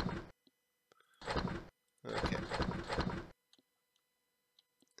 Okay.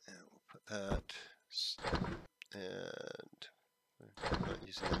 And we'll put that. And we're not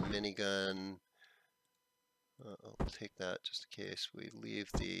using the minigun. I'll take that just in case we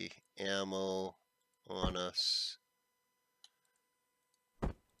leave the ammo on us.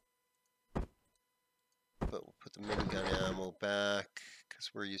 But we'll put the minigun ammo back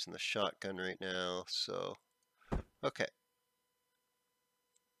because we're using the shotgun right now. So, okay.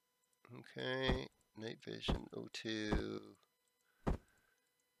 Okay, night vision O2.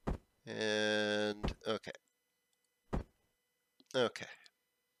 And, okay. Okay.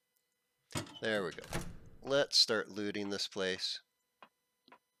 There we go. Let's start looting this place.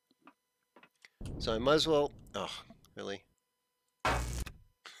 So I might as well, oh, really?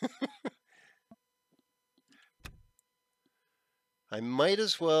 I might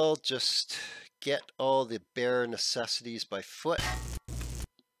as well just get all the bare necessities by foot.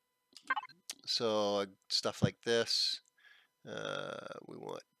 So stuff like this, we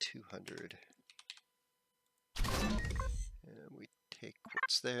want 200. And we take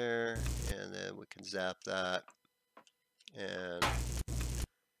what's there, and then we can zap that. And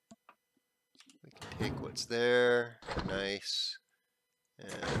we can take what's there, nice.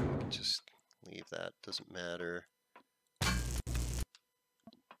 And we can just leave that, doesn't matter.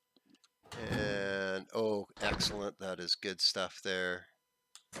 And, oh, excellent, that is good stuff there.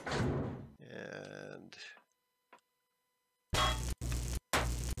 And,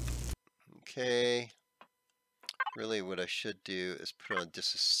 okay. Really what I should do is put on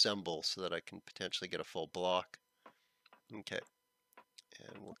disassemble so that I can potentially get a full block. Okay.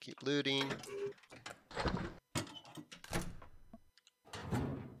 And we'll keep looting.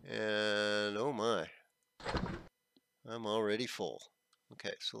 And, oh my. I'm already full.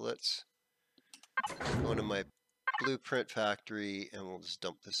 Okay, so let's go into my blueprint factory and we'll just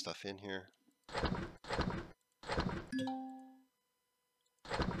dump this stuff in here.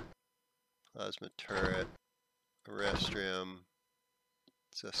 Plasma turret, Arrestrium,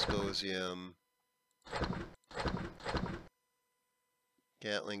 Zescosium,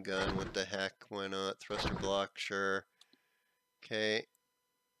 Gatling gun, what the heck, why not? Thruster block, sure. Okay.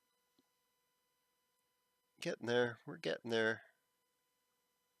 Getting there, we're getting there.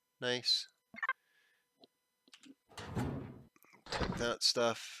 Nice. Take that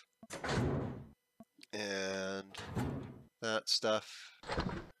stuff. And that stuff.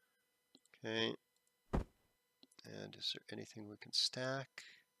 Okay. And is there anything we can stack?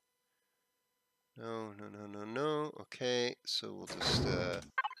 No, no, no, no, no. Okay, so we'll just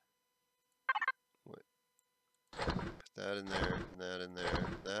put that in there, and that in there,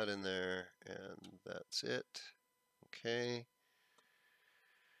 that in there, and that's it. Okay.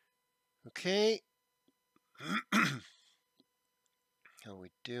 Okay. How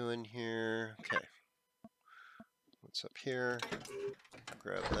we doing here? Okay. What's up here?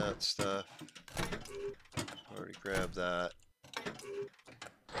 Grab that stuff. Already grabbed that.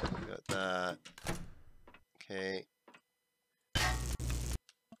 Got that. Okay.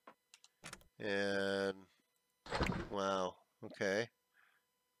 And wow. Okay.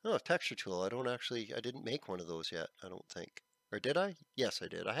 Oh, texture tool. I didn't make one of those yet, I don't think. Or did I? Yes, I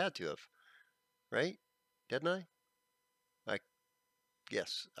did. I had to have. Right? Didn't I?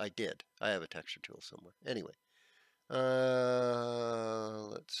 Yes, I did. I have a texture tool somewhere. Anyway.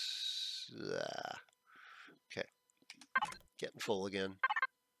 Okay. Getting full again.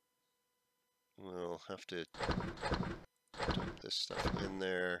 We'll have to dump this stuff in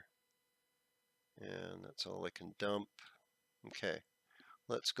there. And that's all I can dump. Okay.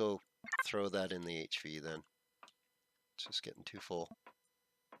 Let's go throw that in the HV then. It's just getting too full.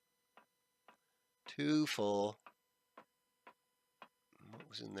 Too full. What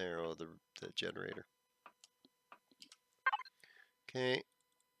was in there? Oh, the generator. Okay.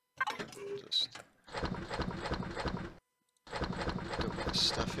 Just dump this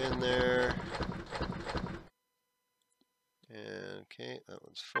stuff in there. And okay, that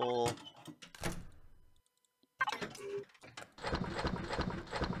one's full.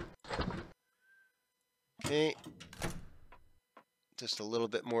 Okay. Just a little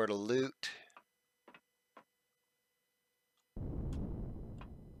bit more to loot.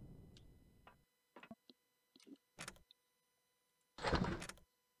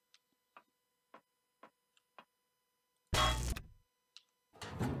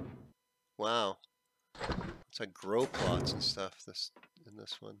 Wow. It's like grow plots and stuff in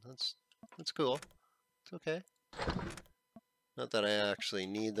this one. That's cool. It's okay. Not that I actually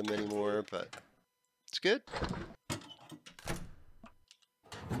need them anymore, but it's good.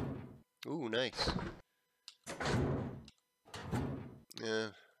 Ooh, nice. Yeah.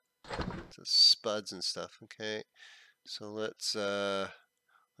 It's spuds and stuff. Okay. So let's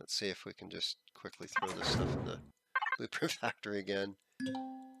see if we can just quickly throw this stuff in the blueprint factory again.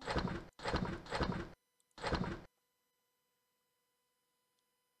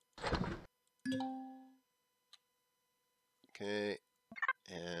 Okay,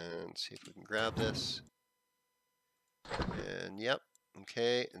 and see if we can grab this. And yep,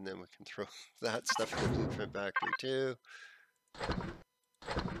 okay, and then we can throw that stuff in the blueprint factory too.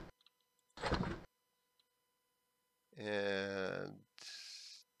 And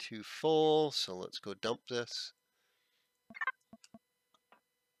 2 full, so let's go dump this.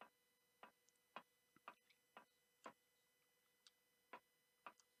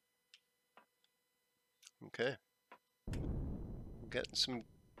 Okay. I'm getting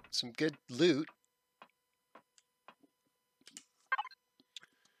some good loot.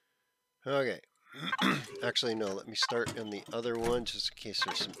 Okay. Actually, no, let me start on the other one just in case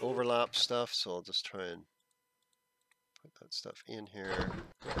there's some overlap stuff. So I'll just try and put that stuff in here.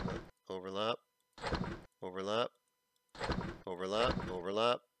 Overlap, overlap, overlap,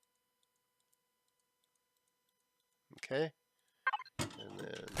 overlap. Okay. And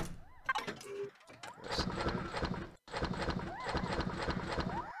then rest of it.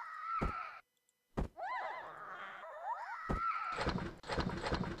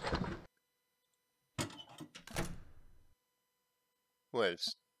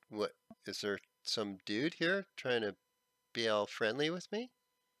 What is there some dude here trying to be all friendly with me?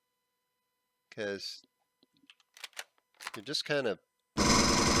 Because you're just kind of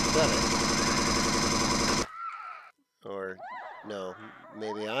pathetic. Or no,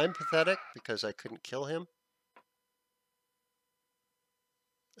 maybe I'm pathetic because I couldn't kill him.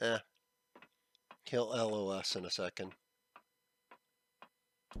 He'll LOS in a second.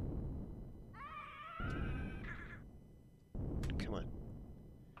 Come on.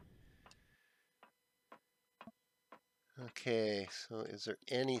 Okay, so is there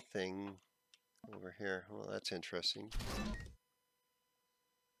anything over here? Well, that's interesting.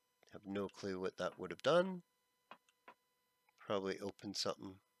 Have no clue what that would have done. Probably opened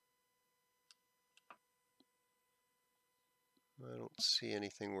something. I don't see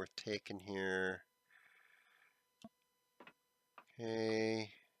anything worth taking here.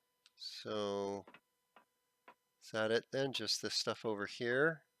 Okay, so is that it then? Just this stuff over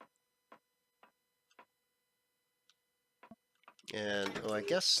here? And, oh, I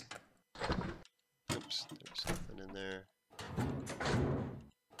guess, oops, there's nothing in there.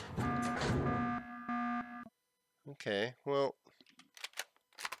 Okay, well,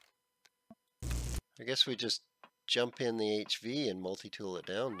 I guess we just jump in the HV and multi-tool it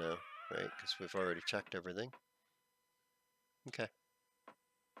down now, right? Because we've already checked everything. Okay.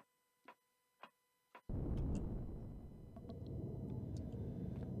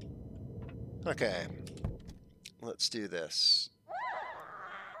 Okay, let's do this.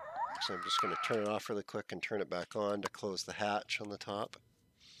 So I'm just going to turn it off really quick and turn it back on to close the hatch on the top.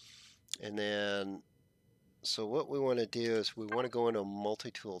 And then, so what we want to do is we want to go into a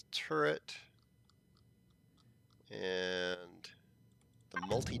multi-tool turret and the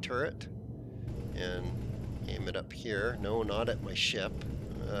multi-turret and aim it up here. No, not at my ship.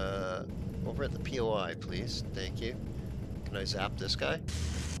 Over at the POI, please. Thank you. Can I zap this guy?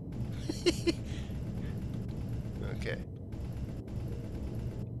 Okay.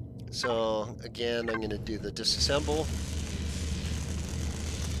 So again, I'm going to do the disassemble.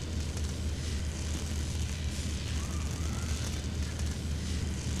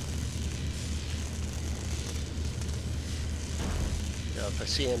 Now, if I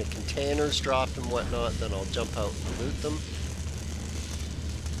see any containers dropped and whatnot, then I'll jump out and loot them.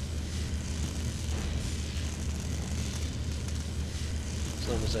 As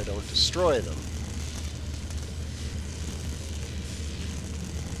long as I don't destroy them.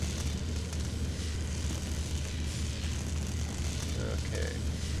 Okay.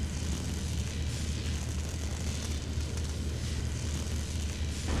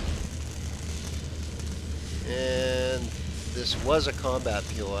 And this was a combat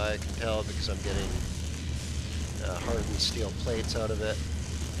POI, I can tell because I'm getting hardened steel plates out of it.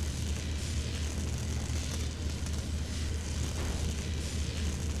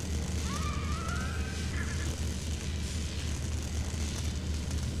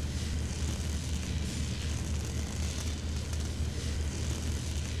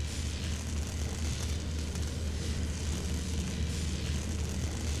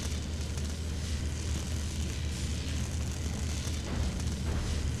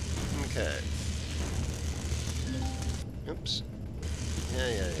 Okay. Oops.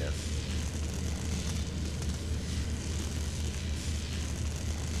 Yeah.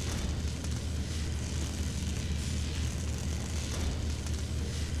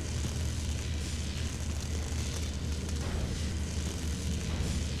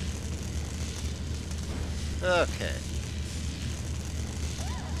 Okay.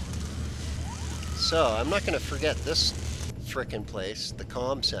 So, I'm not going to forget this frickin' place, the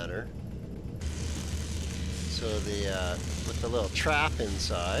comm center. So the with the little trap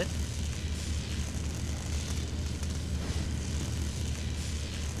inside.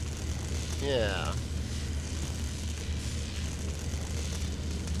 Yeah.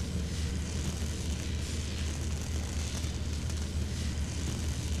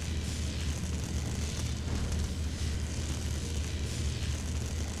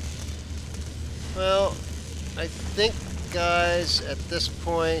 Well, I think, guys, at this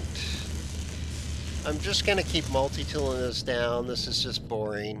point, I'm just going to keep multi-tooling this down. This is just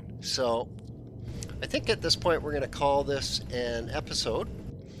boring. So I think at this point we're going to call this an episode.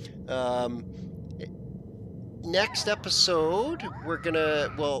 Next episode, we're going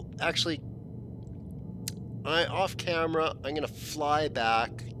to, well, actually, off camera, I'm going to fly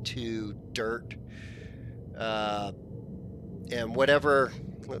back to Dirt. And whatever,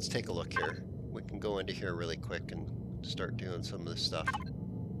 let's take a look here. We can go into here really quick and start doing some of this stuff.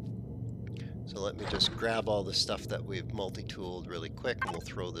 So let me just grab all the stuff that we've multi-tooled really quick, and we'll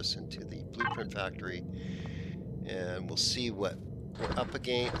throw this into the blueprint factory, and we'll see what we're up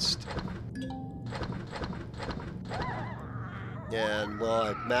against. And well,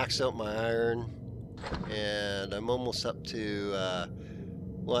 I've maxed out my iron, and I'm almost up to,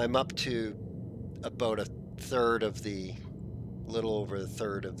 well, I'm up to about a third of the, little over a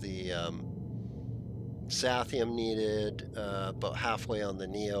third of the Sathium needed, about halfway on the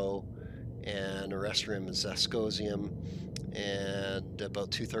Neo, and Arrestrium and Zascosium, and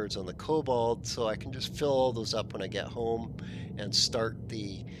about 2/3 on the Cobalt, so I can just fill all those up when I get home and start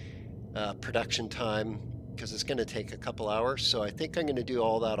the production time, because it's going to take a couple hours. So I think I'm going to do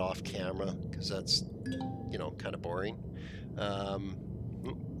all that off camera, because that's, you know, kind of boring.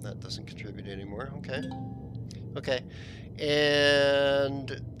 That doesn't contribute anymore. Okay,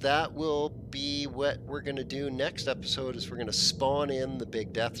 and that will be what we're going to do next episode. Is we're going to spawn in the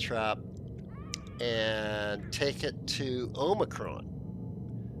big death trap and take it to Omicron,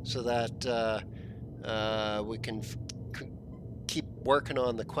 so that we can keep working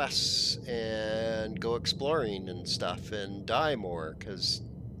on the quests and go exploring and stuff and die more, because,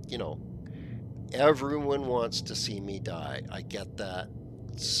 you know, everyone wants to see me die. I get that.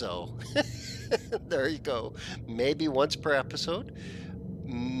 So there you go. Maybe once per episode,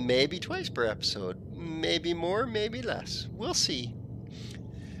 maybe twice per episode, maybe more, maybe less. We'll see.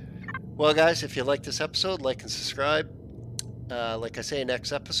 Well, guys, if you like this episode, like and subscribe. Like I say,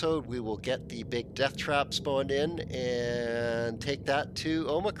 next episode, we will get the big death trap spawned in and take that to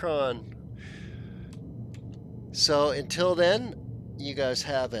Omicron. So until then, you guys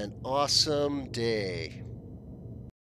have an awesome day.